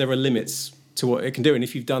are limits to what it can do, and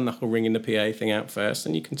if you've done the whole ringing the PA thing out first,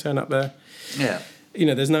 then you can turn up there. Yeah.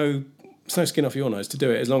 There's no skin off your nose to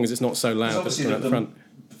do it as long as it's not so loud that's at the front.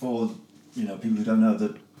 For people who don't know,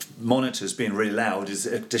 the monitors being really loud is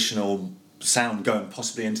additional sound going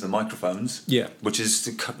possibly into the microphones. Yeah. Which is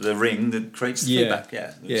the ring that creates the feedback.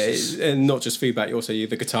 And not just feedback.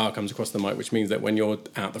 The guitar comes across the mic, which means that when you're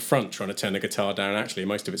out the front trying to turn the guitar down, actually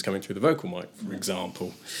most of it's coming through the vocal mic, for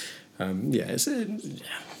example. It's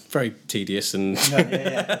very tedious and. But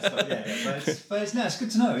it's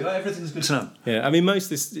good to know. Everything's good to know. Yeah, I mean, most of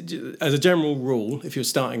this, as a general rule, if you're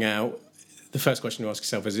starting out, the first question to ask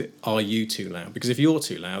yourself is, are you too loud? Because if you're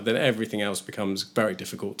too loud, then everything else becomes very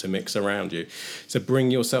difficult to mix around you. So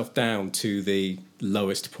bring yourself down to the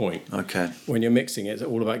lowest point. Okay. When you're mixing it, it's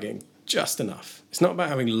all about getting just enough. It's not about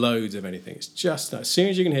having loads of anything. It's just enough. As soon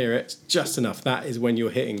as you can hear it, it's just enough. That is when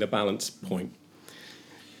you're hitting the balance point.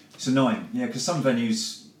 It's annoying, because some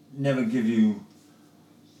venues never give you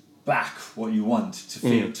back what you want to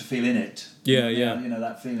feel in it.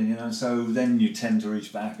 That feeling, so then you tend to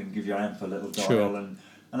reach back and give your amp a little dial, and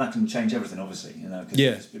that can change everything, obviously,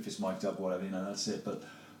 if it's mic'd up or whatever, that's it. But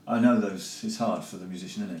I know it's hard for the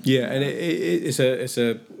musician, isn't it? Yeah, and it's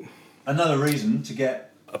a another reason to get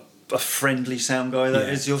a friendly sound guy that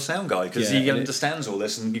is your sound guy, because he understands all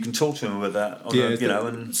this and you can talk to him with that.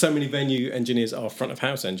 And so many venue engineers are front of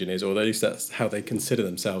house engineers, or at least that's how they consider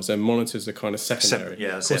themselves. And monitors are kind of secondary.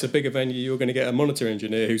 Of course, a bigger venue, you're going to get a monitor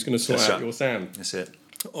engineer who's going to sort out your sound. That's it.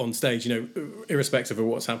 On stage, irrespective of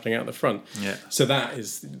what's happening out the front. Yeah. So that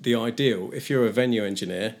is the ideal. If you're a venue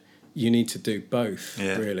engineer, you need to do both.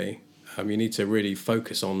 Really, you need to really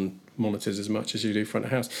focus on monitors as much as you do front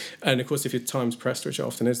of house. And of course, if your time's pressed, which it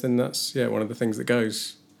often is, then that's one of the things that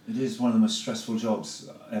goes. It is one of the most stressful jobs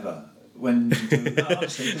ever. When you do,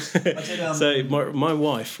 honestly, so my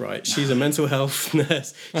wife, right, she's a mental health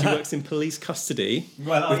nurse. She works in police custody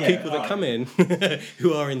with people that come in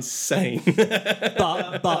who are insane.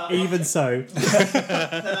 But even so,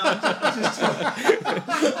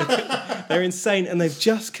 they're insane and they've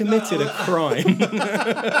just committed a crime.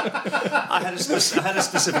 I had a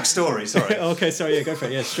specific story. Sorry. Okay, sorry. Yeah, go for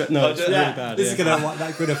it. Yeah, it's really bad. This is going to wipe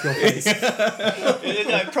that grin off your face.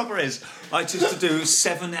 It proper is. I used to do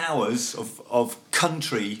 7 hours of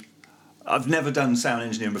country. I've never done sound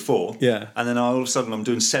engineering before. Yeah. And then all of a sudden I'm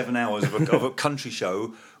doing 7 hours of a country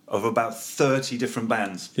show of about 30 different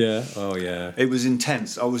bands. Yeah. Oh, yeah. It was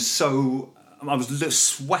intense. I was sweating.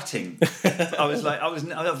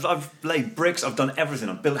 I've laid bricks. I've done everything.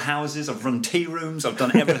 I've built houses. I've run tea rooms. I've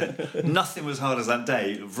done everything. Nothing was hard as that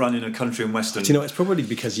day of running a country and western. Do you know, it's probably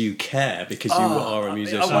because you care, because you are a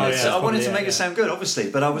musician. I wanted to make it sound good, obviously,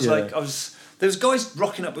 but I was there was guys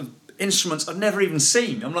rocking up with instruments I've never even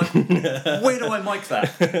seen. I'm like, where do I mic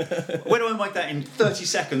that? Where do I mic that in 30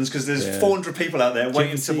 seconds? Because there's 400 people out there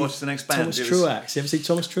waiting to watch the next band. Thomas Truax. You ever see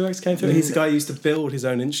Thomas Truax came through? He's the guy who used to build his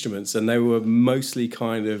own instruments, and they were mostly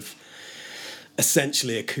kind of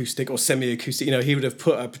essentially acoustic or semi-acoustic. He would have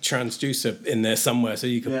put a transducer in there somewhere so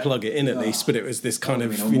you could plug it in at least, but it was this kind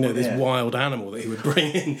of this wild animal that he would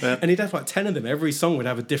bring in, and he'd have like 10 of them. Every song would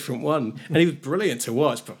have a different one, and he was brilliant to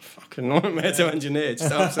watch, but fucking nightmare to engineer.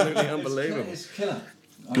 Just absolutely unbelievable. It's killer.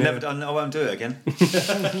 I've never done. I won't do it again.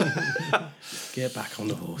 Get back on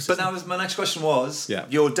the horse. But that was my next question. Was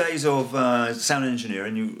your days of sound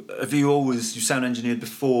engineering? Have you always sound engineered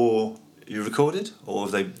before you recorded, or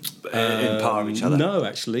have they in par of each other? No,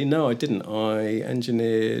 actually, I didn't. I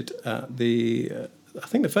engineered at the. I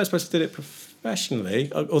think the first place I did it professionally.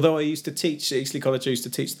 Although I used to teach at Eastleigh College, I used to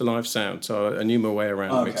teach the live sound, so I knew my way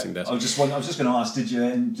around the mixing desk. I was just going to ask: Did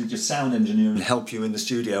your sound engineer help you in the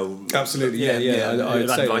studio? Absolutely, yeah.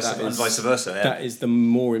 And vice versa. Yeah. That is the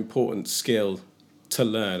more important skill to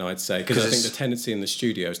learn, I'd say, because I think the tendency in the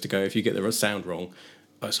studio is to go, if you get the sound wrong,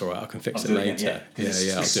 That's all right. I can fix I'll it do it later. again, Yeah,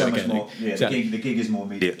 it's I'll so do it much again. more. Yeah, Exactly. the gig is more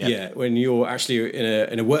immediate. Yeah, when you're actually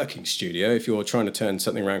in a working studio, if you're trying to turn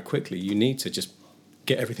something around quickly, you need to just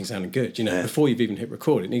get everything sounding good. Before you've even hit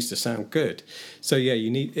record, it needs to sound good. So yeah,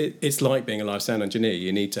 you need. It's like being a live sound engineer.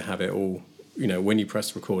 You need to have it all. When you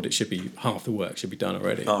press record, it should be half the work should be done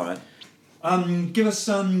already. All right. Give us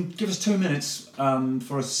 2 minutes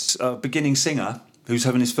for a beginning singer who's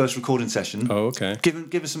having his first recording session. Oh, okay.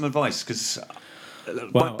 Give us some advice because.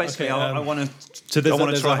 Basically, okay, I want to. So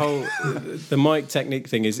there's try. a whole. The mic technique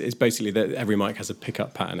thing is basically that every mic has a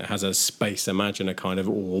pickup pattern. It has a space. Imagine a kind of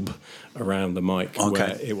orb around the mic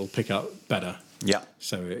where it will pick up better. Yeah.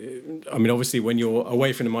 So, obviously, when you're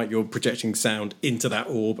away from the mic, you're projecting sound into that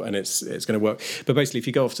orb, and it's going to work. But basically, if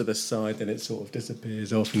you go off to the side, then it sort of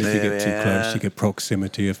disappears off, and if you get too close, you get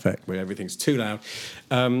proximity effect where everything's too loud.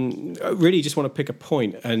 Really, you just want to pick a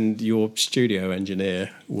point, and your studio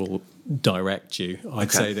engineer will direct you.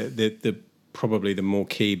 I'd say that the probably the more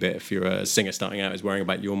key bit if you're a singer starting out is worrying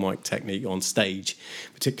about your mic technique on stage,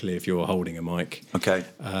 particularly if you're holding a mic. Okay.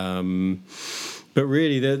 But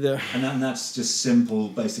really, and that's just simple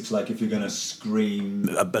basics, like if you're going to scream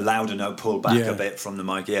a louder note, pull back a bit from the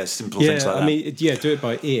mic. Yeah, simple things like that. Do it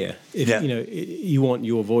by ear. If you want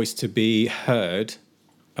your voice to be heard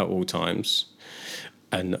at all times,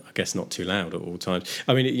 and I guess not too loud at all times.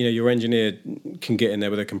 Your engineer can get in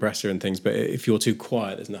there with a compressor and things, but if you're too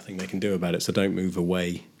quiet, there's nothing they can do about it. So don't move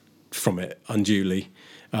away from it unduly.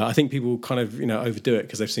 I think people kind of overdo it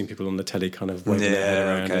because they've seen people on the telly kind of waving their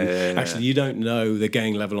head around. Actually, you don't know the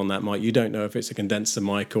gain level on that mic. You don't know if it's a condenser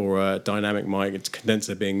mic or a dynamic mic. It's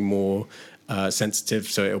condenser being more sensitive,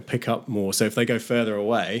 so it'll pick up more. So if they go further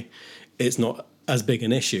away, it's not as big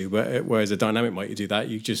an issue. But whereas a dynamic mic, you do that,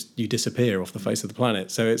 you disappear off the face of the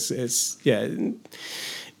planet. So it's do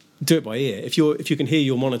it by ear. If you can hear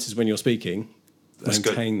your monitors when you're speaking.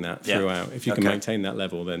 Maintain that throughout. If you can maintain that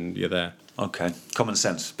level, then you're there. Okay. Common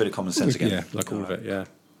sense. Bit of common sense again. Yeah, like all of it, yeah.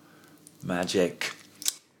 Magic.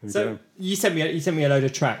 So you sent me a load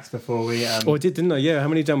of tracks before we. Oh, I did, didn't I? Yeah. How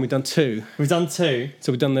many have we done? We've done 2. We've done 2.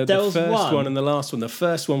 So we've done the first one and the last one. The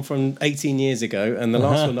first one from 18 years ago, and the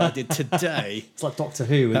last one that I did today. It's like Doctor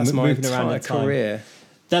Who. That's my moving around entire career.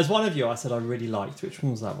 There's one of you I said I really liked. Which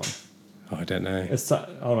one was that one? Oh, I don't know.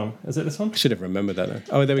 Hold on. Is it this one? I should have remembered that.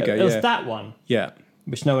 Though. Oh, there we go. It was that one. Yeah.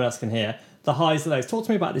 Which no one else can hear. The highs, the lows. Talk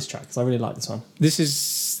to me about this track because I really like this one. This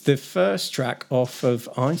is the first track off of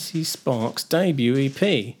Icy Sparks' debut EP.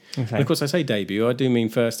 Okay. And of course, I say debut, I do mean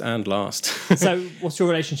first and last. So, what's your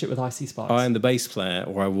relationship with Icy Sparks? I am the bass player,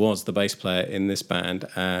 or I was the bass player in this band,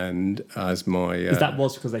 and as my... Is that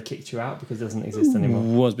was because they kicked you out because it doesn't exist anymore?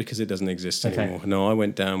 Was because it doesn't exist anymore. No, I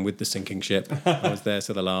went down with the sinking ship. I was there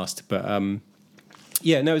to the last. But, it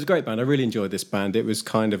was a great band. I really enjoyed this band. It was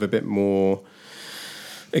kind of a bit more...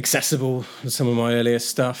 accessible to some of my earlier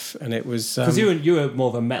stuff, and it was because you were more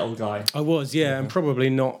of a metal guy. I was, and probably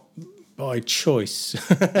not by choice.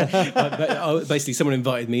 Basically, someone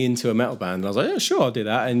invited me into a metal band, and I was like, "Yeah, sure, I'll do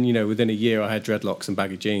that." And within a year, I had dreadlocks and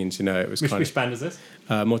baggy jeans. It was which band is this?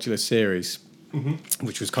 Modular Series,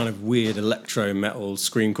 which was kind of weird electro metal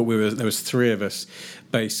scream. There was 3 of us,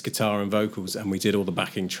 bass, guitar, and vocals, and we did all the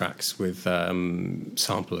backing tracks with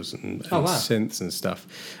samplers and synths and stuff.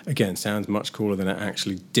 Again, sounds much cooler than it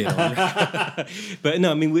actually did. But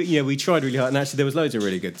no, we tried really hard, and actually there was loads of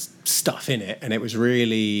really good stuff in it, and it was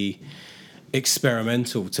really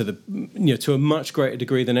experimental to a much greater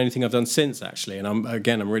degree than anything I've done since, actually. And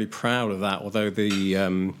I'm really proud of that, although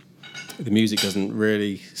the music doesn't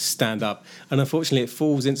really stand up, and unfortunately it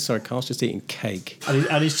falls into... Sorry, Carl's just eating cake,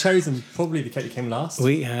 and he's chosen probably the cake that came last.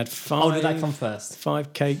 We had 5. Oh, did that come first?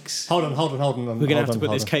 5 cakes. Hold on. We're gonna have to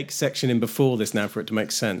put this cake section in before this now for it to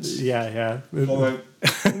make sense. Yeah.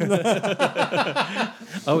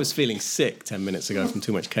 I was feeling sick 10 minutes ago from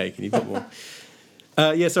too much cake, and you've got more.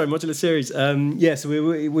 Modular Series. So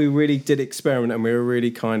we really did experiment, and we were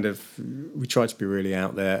really we tried to be really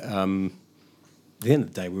out there. At the end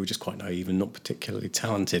of the day, we were just quite naive and not particularly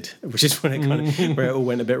talented, which is when where it all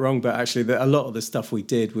went a bit wrong. But actually, a lot of the stuff we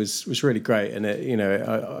did was really great, and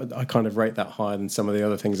I kind of rate that higher than some of the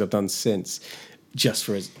other things I've done since, just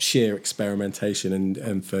for sheer experimentation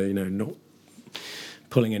and for not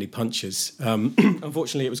pulling any punches.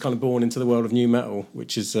 Unfortunately, it was kind of born into the world of new metal,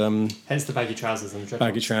 which is hence the baggy trousers and the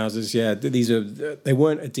baggy trousers. Yeah, they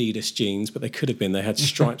weren't Adidas jeans, but they could have been. They had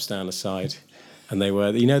stripes down the side. And they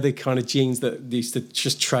were, you know, the kind of jeans that used to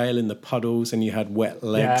just trail in the puddles and you had wet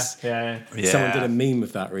legs. Yeah. Someone did a meme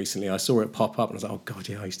of that recently. I saw it pop up and I was like, oh, God,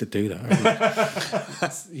 yeah, I used to do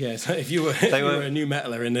that. Yeah, so if you were a new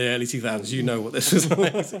metaler in the early 2000s, you know what this was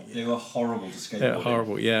like. They were horrible to skateboard. Yeah,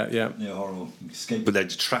 horrible, yeah. They were horrible. But they'd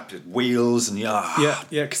trapped with wheels and Yeah,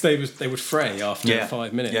 because they would fray after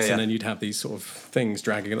 5 minutes, Yeah. and then you'd have these sort of things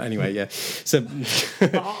dragging. Anyway, yeah. So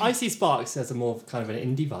I see Sparks as a more kind of an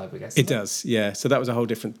indie vibe, I guess. it does, yeah. So that was a whole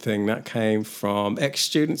different thing. That came from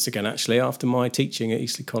ex-students again, actually. After my teaching at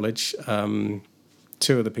Eastleigh College,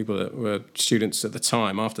 two of the people that were students at the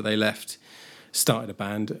time, after they left, started a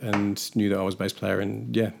band and knew that I was a bass player,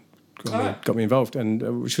 and got me involved,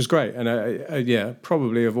 and which was great. And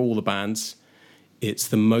probably of all the bands, it's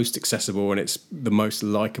the most accessible and it's the most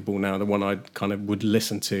likable now. The one I kind of would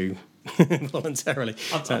listen to voluntarily.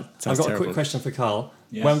 I've got a quick question for Carl.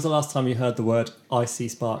 Yes. When was the last time you heard the word "I see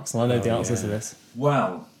sparks"? And I know the answer to this.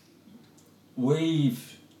 Well,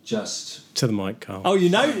 we've just... To the mic, Carl. Oh, you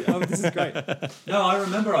know? Oh, this is great. No, I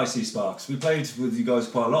remember I See Sparks. We played with you guys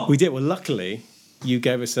quite a lot. We did. Well, luckily, you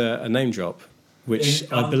gave us a name drop, which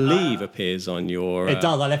I believe appears on your... It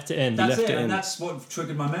does. I left it in. That's left it, it in. and that's what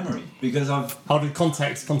triggered my memory, because I've... Hold on,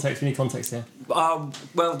 context. We need context here. Well,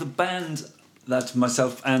 the band that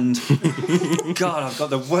myself and... God, I've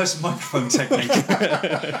got the worst microphone technique.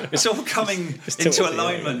 It's all coming into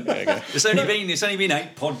alignment. It's only been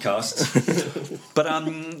 8 podcasts. But,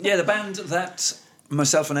 the band that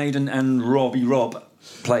myself and Aidan and Rob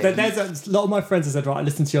played... There's a lot of my friends have said, right, I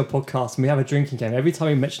listen to your podcast and we have a drinking game. Every time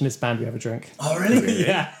we mention this band, we have a drink. Oh, really?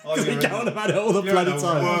 Yeah. Because we go on about it all the bloody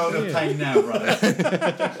time. World of pain now, brother.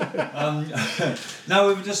 No,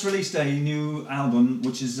 we've just released a new album,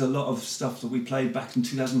 which is a lot of stuff that we played back in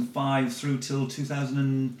 2005 through till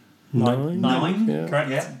 2009. Yeah. Correct.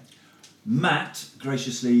 Yeah. Matt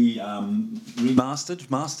graciously mastered the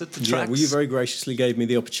tracks. Yeah, well, you very graciously gave me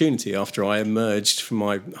the opportunity after I emerged from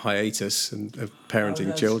my hiatus and of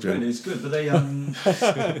parenting children. It's good, but they. And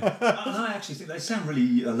I actually think they sound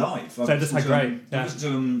really alive. They just sound great. I've listened to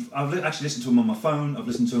them. Actually listened to them on my phone. I've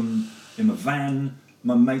listened to them in my van.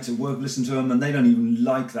 My mates at work listen to them, and they don't even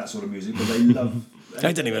like that sort of music, but they love.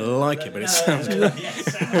 I don't even like it, but it sounds good.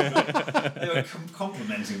 They were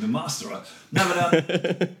complimenting the masterer. No,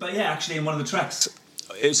 but yeah, actually, in one of the tracks,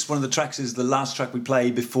 is the last track we play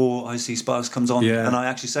before I See Sparks comes on, and I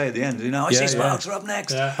actually say at the end, I See Sparks are up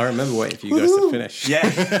next. Yeah. I remember waiting for you guys to finish. Yeah,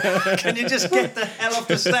 can you just get the hell off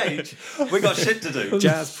the stage? We got shit to do.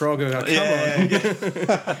 Jazz prog, come on.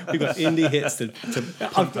 We've got indie hits to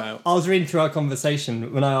pump out. I was reading through our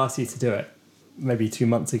conversation when I asked you to do it, maybe 2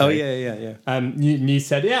 months ago. Oh yeah. You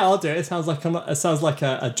said, "Yeah, I'll do it." It sounds like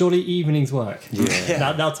a jolly evening's work.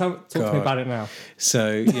 Yeah. Now talk to me about it now.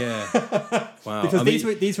 So yeah, wow. Because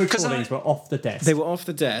these recordings were off the desk. They were off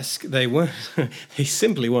the desk. They weren't. They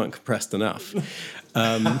simply weren't compressed enough.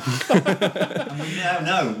 And we now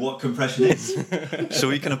know what compression is, so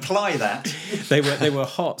we can apply that. They were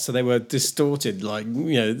hot, so they were distorted. Like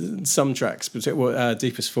some tracks,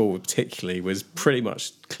 Deepest Forward particularly, was pretty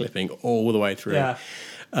much clipping all the way through. Yeah.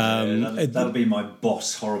 That'll be my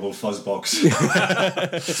boss horrible fuzz box.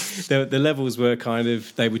 The levels were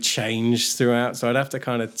they would change throughout, so I'd have to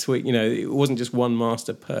kind of tweak. It wasn't just one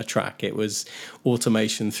master per track; it was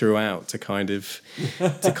automation throughout to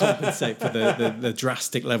to compensate for the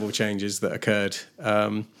drastic level changes that occurred.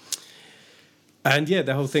 And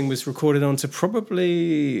the whole thing was recorded onto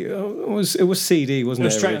probably it was CD, wasn't it?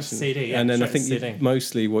 It was straight onto CD, yeah. And then I think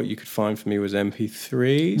mostly what you could find for me was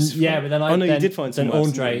MP3s. Yeah, but then you did find some. Then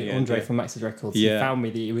Andre from Max's Records, he found me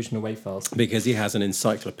the original WAV files because he has an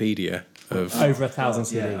encyclopedia of over 1,000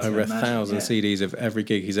 CDs. Over 1,000 CDs of every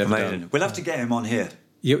gig he's ever done. We'll have to get him on here.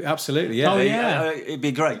 You absolutely, yeah. Oh yeah, it'd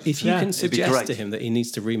be great. If you can suggest to him that he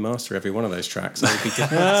needs to remaster every one of those tracks, I would be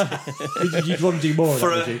delighted. You'd want to do more.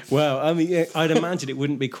 Well, I mean, I'd imagine it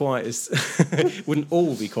wouldn't be quite as wouldn't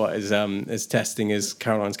all be quite as testing as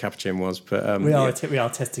Caroline's Capuchin was, but we are a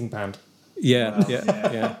testing band. Yeah.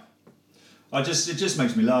 It just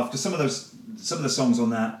makes me laugh because some of the songs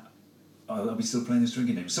on that. I'll be still playing this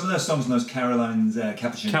drinking game. Some of those songs on those Caroline's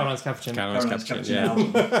Capuchin. Caroline's Capuchin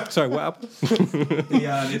album. Sorry, what album?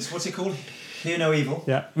 It's what's it called? Hear No Evil.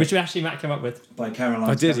 Yeah, which actually Matt came up with. By Caroline.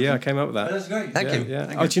 I did, I came up with that. That's great. Thank you.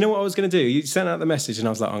 Yeah. Do you know what I was going to do? You sent out the message and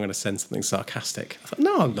I was like, I'm going to send something sarcastic. I thought,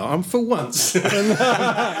 no, I'm not. I'm for once.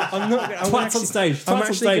 I'm not. Twats on stage. I'm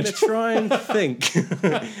actually going to try and think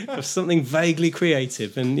of something vaguely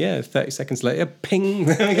creative. And 30 seconds later, ping,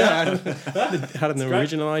 there we go. Had an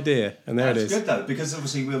original idea. And there it is. It's good though, because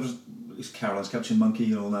obviously it's Caroline's Capuchin Monkey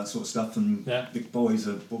and all that sort of stuff. And big boys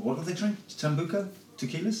are, what do they drink? Tambuco?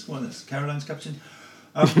 tequilas. What are this? Caroline's Cappuccino.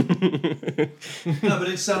 No, but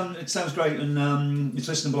it sounds great, and it's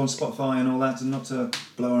listenable on Spotify and all that. And not to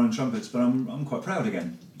blow our own trumpets, but I'm quite proud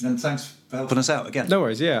again. And thanks for helping us out again. No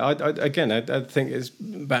worries. Yeah, I think it's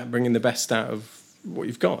about bringing the best out of what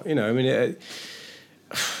you've got. You know, I mean,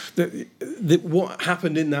 what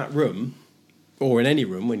happened in that room, or in any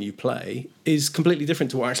room when you play, is completely different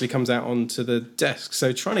to what actually comes out onto the desk.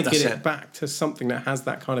 So trying to get it back to something that has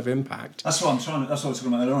that kind of impact. That's what I was talking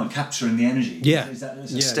about earlier on, capturing the energy. Yeah.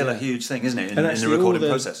 It's still a huge thing, isn't it, in the all recording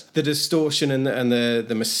process? The distortion and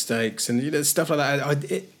the mistakes and stuff like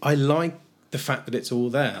that. I like the fact that it's all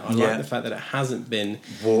there. I like the fact that it hasn't been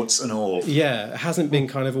warts and all. Yeah, it hasn't been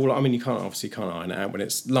kind of all. I mean, you can't iron it out when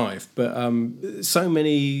it's live, but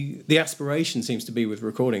the aspiration seems to be with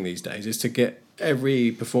recording these days is to get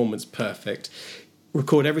every performance perfect,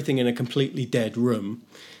 record everything in a completely dead room,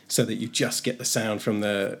 so that you just get the sound from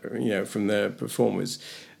the performers,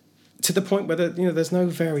 to the point where there's no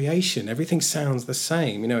variation. Everything sounds the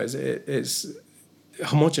same. It's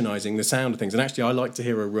homogenizing the sound of things. And actually, I like to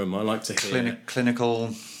hear a room. I like to hear clinical.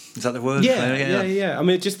 Is that the word? Yeah. I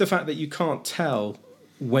mean, just the fact that you can't tell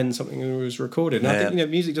when something was recorded. And I think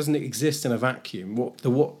music doesn't exist in a vacuum.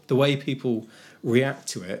 The way people react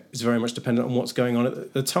to it is very much dependent on what's going on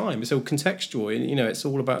at the time. It's all contextual. It's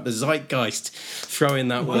all about the zeitgeist. Throw in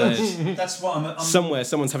that word. That's what I'm somewhere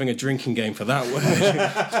someone's having a drinking game for that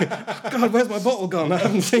word. God, where's my bottle gone? I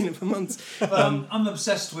haven't seen it for months. I'm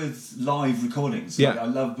obsessed with live recordings. Like, I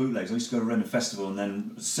love bootlegs. I used to go to Reading Festival, and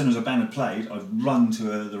then as soon as a band had played, I'd run to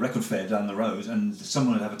the record fair down the road, and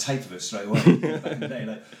someone would have a tape of it straight away. Back in the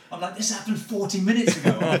day, I'm like, this happened 40 minutes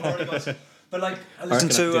ago. I've already got. But like, I listen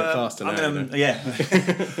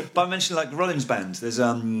but I mentioned like Rollins Band. There's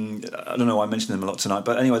I don't know why I mentioned them a lot tonight,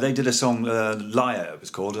 but anyway, they did a song, Liar it was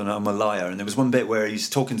called, and I'm a Liar, and there was one bit where he's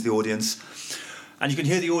talking to the audience, and you can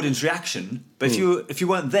hear the audience reaction, but if you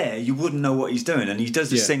weren't there, you wouldn't know what he's doing. And he does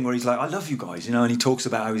this thing where he's like, I love you guys, and he talks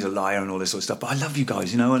about how he's a liar and all this sort of stuff, but I love you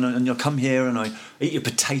guys, and you'll come here and I eat your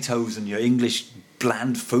potatoes and your English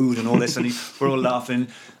bland food and all this, and we're all laughing,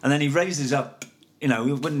 and then he raises up. We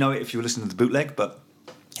wouldn't know it if you were listening to the bootleg, but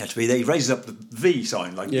you have to be there. He raises up the V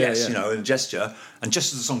sign, like in a gesture, and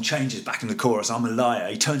just as the song changes back in the chorus, I'm a liar,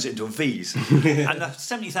 he turns it into a V's. And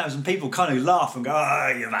 70,000 people kind of laugh and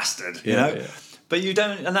go, you bastard, you know? Yeah. But you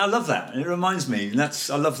don't, and I love that. And it reminds me, and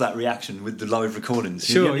I love that reaction with the live recordings.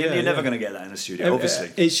 You're never going to get that in a studio,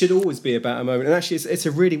 obviously. It should always be about a moment. And actually, it's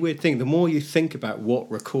a really weird thing. The more you think about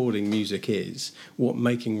what recording music is, what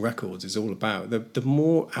making records is all about, the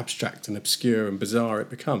more abstract and obscure and bizarre it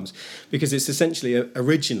becomes. Because it's essentially,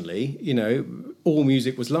 originally, all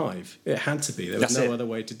music was live. It had to be. There was no other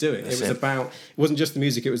way to do it. It wasn't just the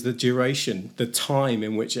music, it was the duration, the time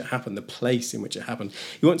in which it happened, the place in which it happened.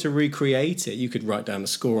 You want to recreate it, you could write down the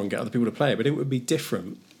score and get other people to play it, but it would be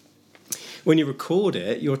different. When you record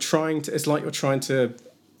it, it's like you're trying to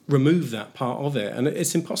remove that part of it, and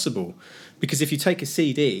it's impossible, because if you take a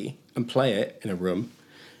CD and play it in a room,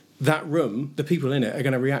 that room, the people in it are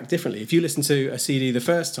going to react differently. If you listen to a CD the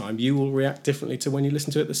first time, you will react differently to when you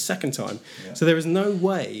listen to it the second time. Yeah. So there is no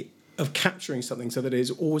way of capturing something so that it is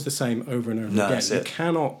always the same over and over again. You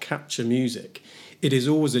cannot capture music. It is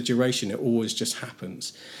always a duration. It always just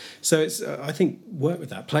happens. So it's, I think, work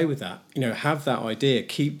with that, play with that. Have that idea,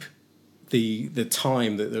 keep the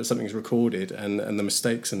time that something's recorded and the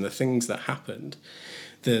mistakes and the things that happened,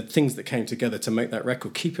 the things that came together to make that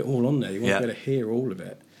record. Keep it all on there. You want to be able to hear all of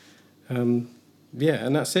it. And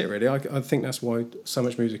that's it really. I think that's why so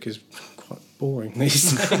much music is quite boring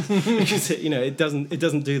these days, because it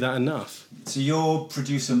doesn't do that enough. So your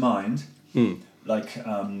producer mind, band like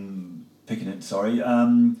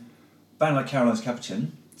Caroline's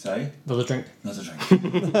Cappuccino. Say another drink.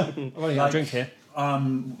 I've only got a drink here.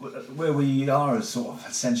 Where we are is sort of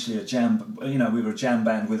essentially a jam. We were a jam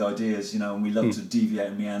band with ideas, and we love to deviate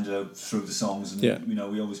and meander through the songs, and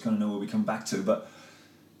we always kind of know where we come back to. But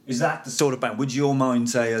is that the sort of band? Would your mind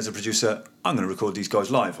say, as a producer, I'm going to record these guys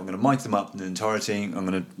live. I'm going to mic them up in their entirety. I'm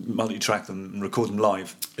going to multi-track them and record them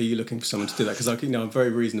live. Are you looking for someone to do that? Because I'm very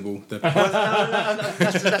reasonable. That's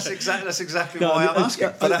exactly why I'm asking.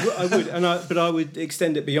 I would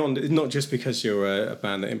extend it beyond. Not just because you're a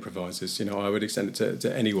band that improvises. I would extend it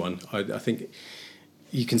to anyone. I think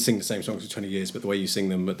you can sing the same songs for 20 years, but the way you sing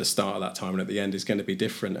them at the start of that time and at the end is going to be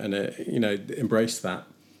different. And embrace that.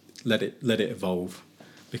 Let it evolve.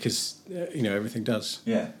 Because everything does.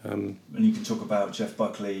 Yeah. And you can talk about Jeff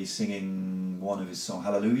Buckley singing one of his songs,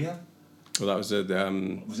 Hallelujah. Well, that was a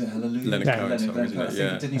was it Hallelujah? Leonard Cohen song, isn't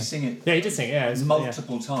it? Didn't he sing it? Yeah, he did sing it. Yeah,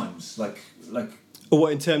 multiple times, like. Or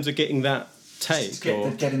what, in terms of getting that take.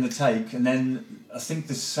 Getting the take, and then I think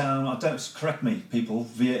the sound. I don't correct me, people,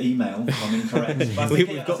 via email if I'm incorrect. But I think,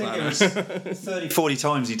 We've got it was 30, 40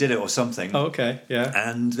 times he did it or something. Oh, okay, yeah.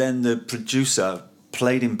 And then the producer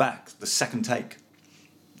played him back the second take,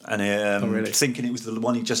 and really? thinking it was the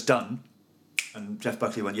one he'd just done. And Jeff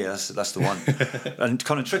Buckley went, "Yeah, that's the one," and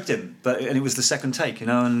kind of tricked him. And it was the second take,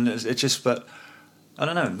 and it just. But I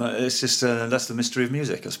don't know. It's just that's the mystery of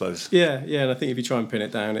music, I suppose. Yeah, and I think if you try and pin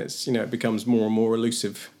it down, it's it becomes more and more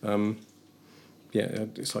elusive.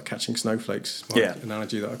 It's like catching snowflakes.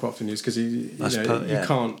 Analogy that I quite often use because you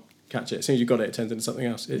can't catch it as soon as you got it. It turns into something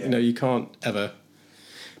else. You can't ever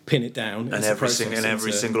pin it down. And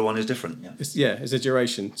every single one is different. Yeah, it's a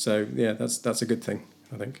duration. So yeah, that's a good thing,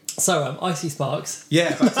 I think. So Icy Sparks.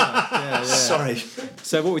 Yeah. Yeah. Sorry.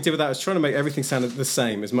 So what we did with that was trying to make everything sound the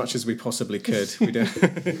same as much as we possibly could. We don't.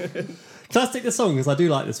 Can I stick the song because I do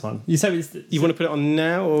like this one? You said you want to put it on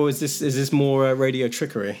now, or is this more radio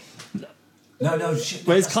trickery? No. Shit.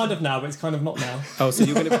 Well, it's kind of now, but it's kind of not now. Oh, so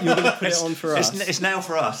you're gonna put it on for us? It's now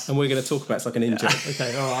for us, and we're going to talk about it. It's like an in-joke.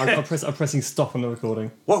 Okay, all right. I'm pressing stop on the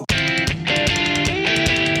recording. Whoa.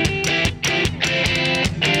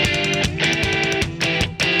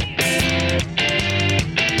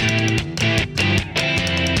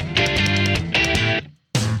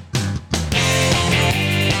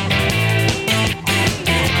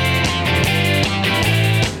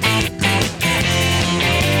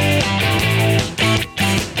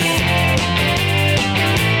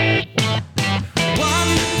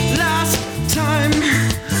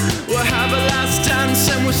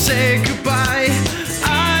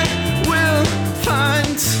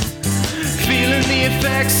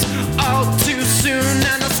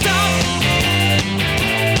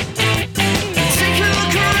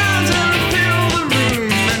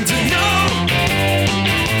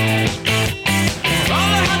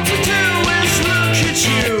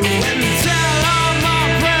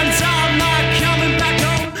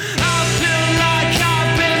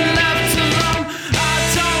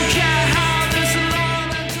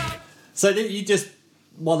 So you just,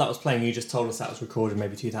 while that was playing, you just told us that was recorded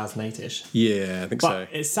maybe 2008ish. Yeah, I think so.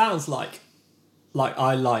 But it sounds like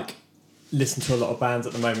I listen to a lot of bands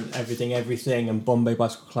at the moment, Everything, and Bombay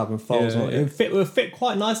Bicycle Club and Foals. Yeah. It would fit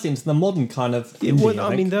quite nicely into the modern kind of indie, well,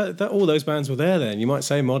 I mean, all those bands were there then. You might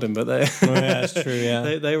say modern, but they that's true.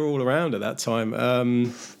 Yeah, they were all around at that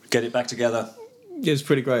time. Get it back together. It was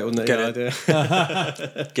pretty great, wasn't it? Get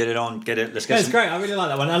it on. Get it. Let's get. It's great. I really like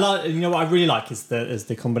that one. What I really like is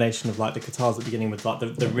the combination of like the guitars at the beginning with like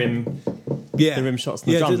the rim. Yeah, the rim shots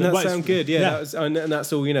and the drums. Doesn't that sound good? Yeah. And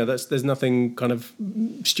that's all. There's nothing kind of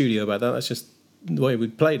studio about that. That's just the way we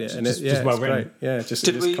played it, and just well written. Great. Yeah, it just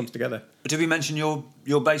comes together. Did we mention your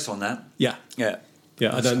bass on that? Yeah.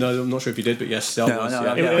 Yeah, I don't know. I'm not sure if you did, but yes,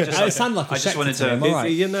 it sounded like a Schecter to me. Right.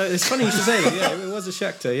 It's funny you should say that. Yeah, it was a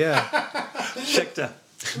Schecter. Yeah, Schecter.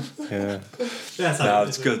 Yeah. No,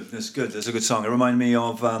 it's good. It's good. It's a good song. It reminded me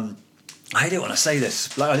of. I hate it when I say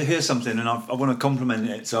this. Like I hear something and I want to compliment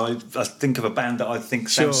it, so I think of a band that I think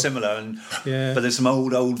sounds similar. But there's some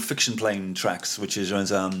old Fiction Plane tracks, which is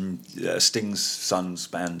Sting's son's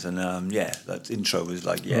band, and that intro was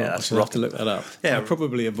like, that's I'll have to look that up. Yeah, I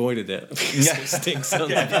probably avoided it. Sting's son.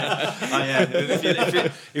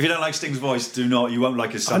 If you don't like Sting's voice, do not. You won't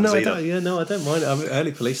like his son's either. I don't mind it.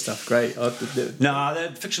 Early Police stuff, great. No,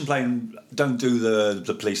 Fiction Plane don't do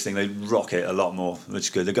the Police thing. They rock it a lot more, which is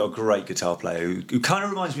good. They've got a great guitar player who kind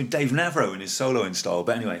of reminds me of Dave Navarro in his soloing style.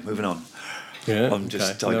 But anyway, moving on. Yeah, I'm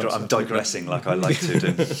just I'm digressing like I like to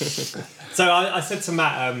do. So I said to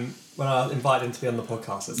Matt when I invited him to be on the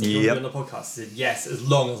podcast, I said, "Be on the podcast." He said, "Yes, as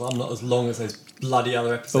long as I'm not as long as those bloody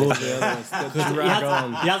other episodes." All the others that drag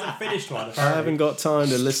on. He hasn't finished one. Apparently. I haven't got time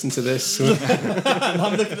to listen to this.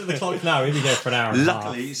 I'm looking at the clock now. We can go for an hour.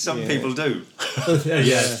 Luckily, some people do.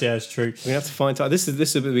 Yeah, it's true. We have to find time.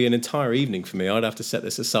 This would be an entire evening for me. I'd have to set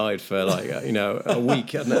this aside for a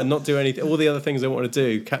week and not do anything. All the other things I want to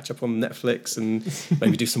do, catch up on Netflix and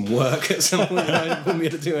maybe do some work at some point. I wouldn't be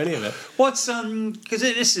able to do any of it. What's because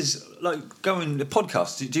this is like going to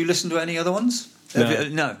podcasts. Do you listen to any other ones?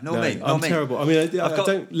 No, I'm terrible. I mean, I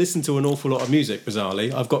don't listen to an awful lot of music.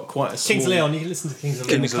 Bizarrely, I've got quite a small... Kings of Leon. You can listen to Kings of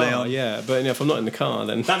Leon in the car. Yeah, but if I'm not in the car,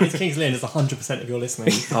 then that means Kings of Leon is 100% of your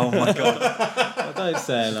listening. Oh my god! I don't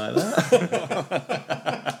say it like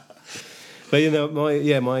that. But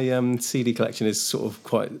my CD collection is sort of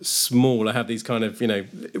quite small. I have these kind of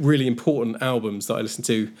really important albums that I listen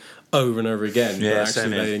to over and over again. Yeah, but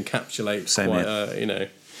actually they encapsulate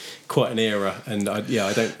quite an era. And I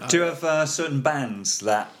don't. Do you have certain bands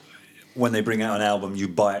that when they bring out an album you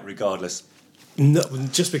buy it regardless?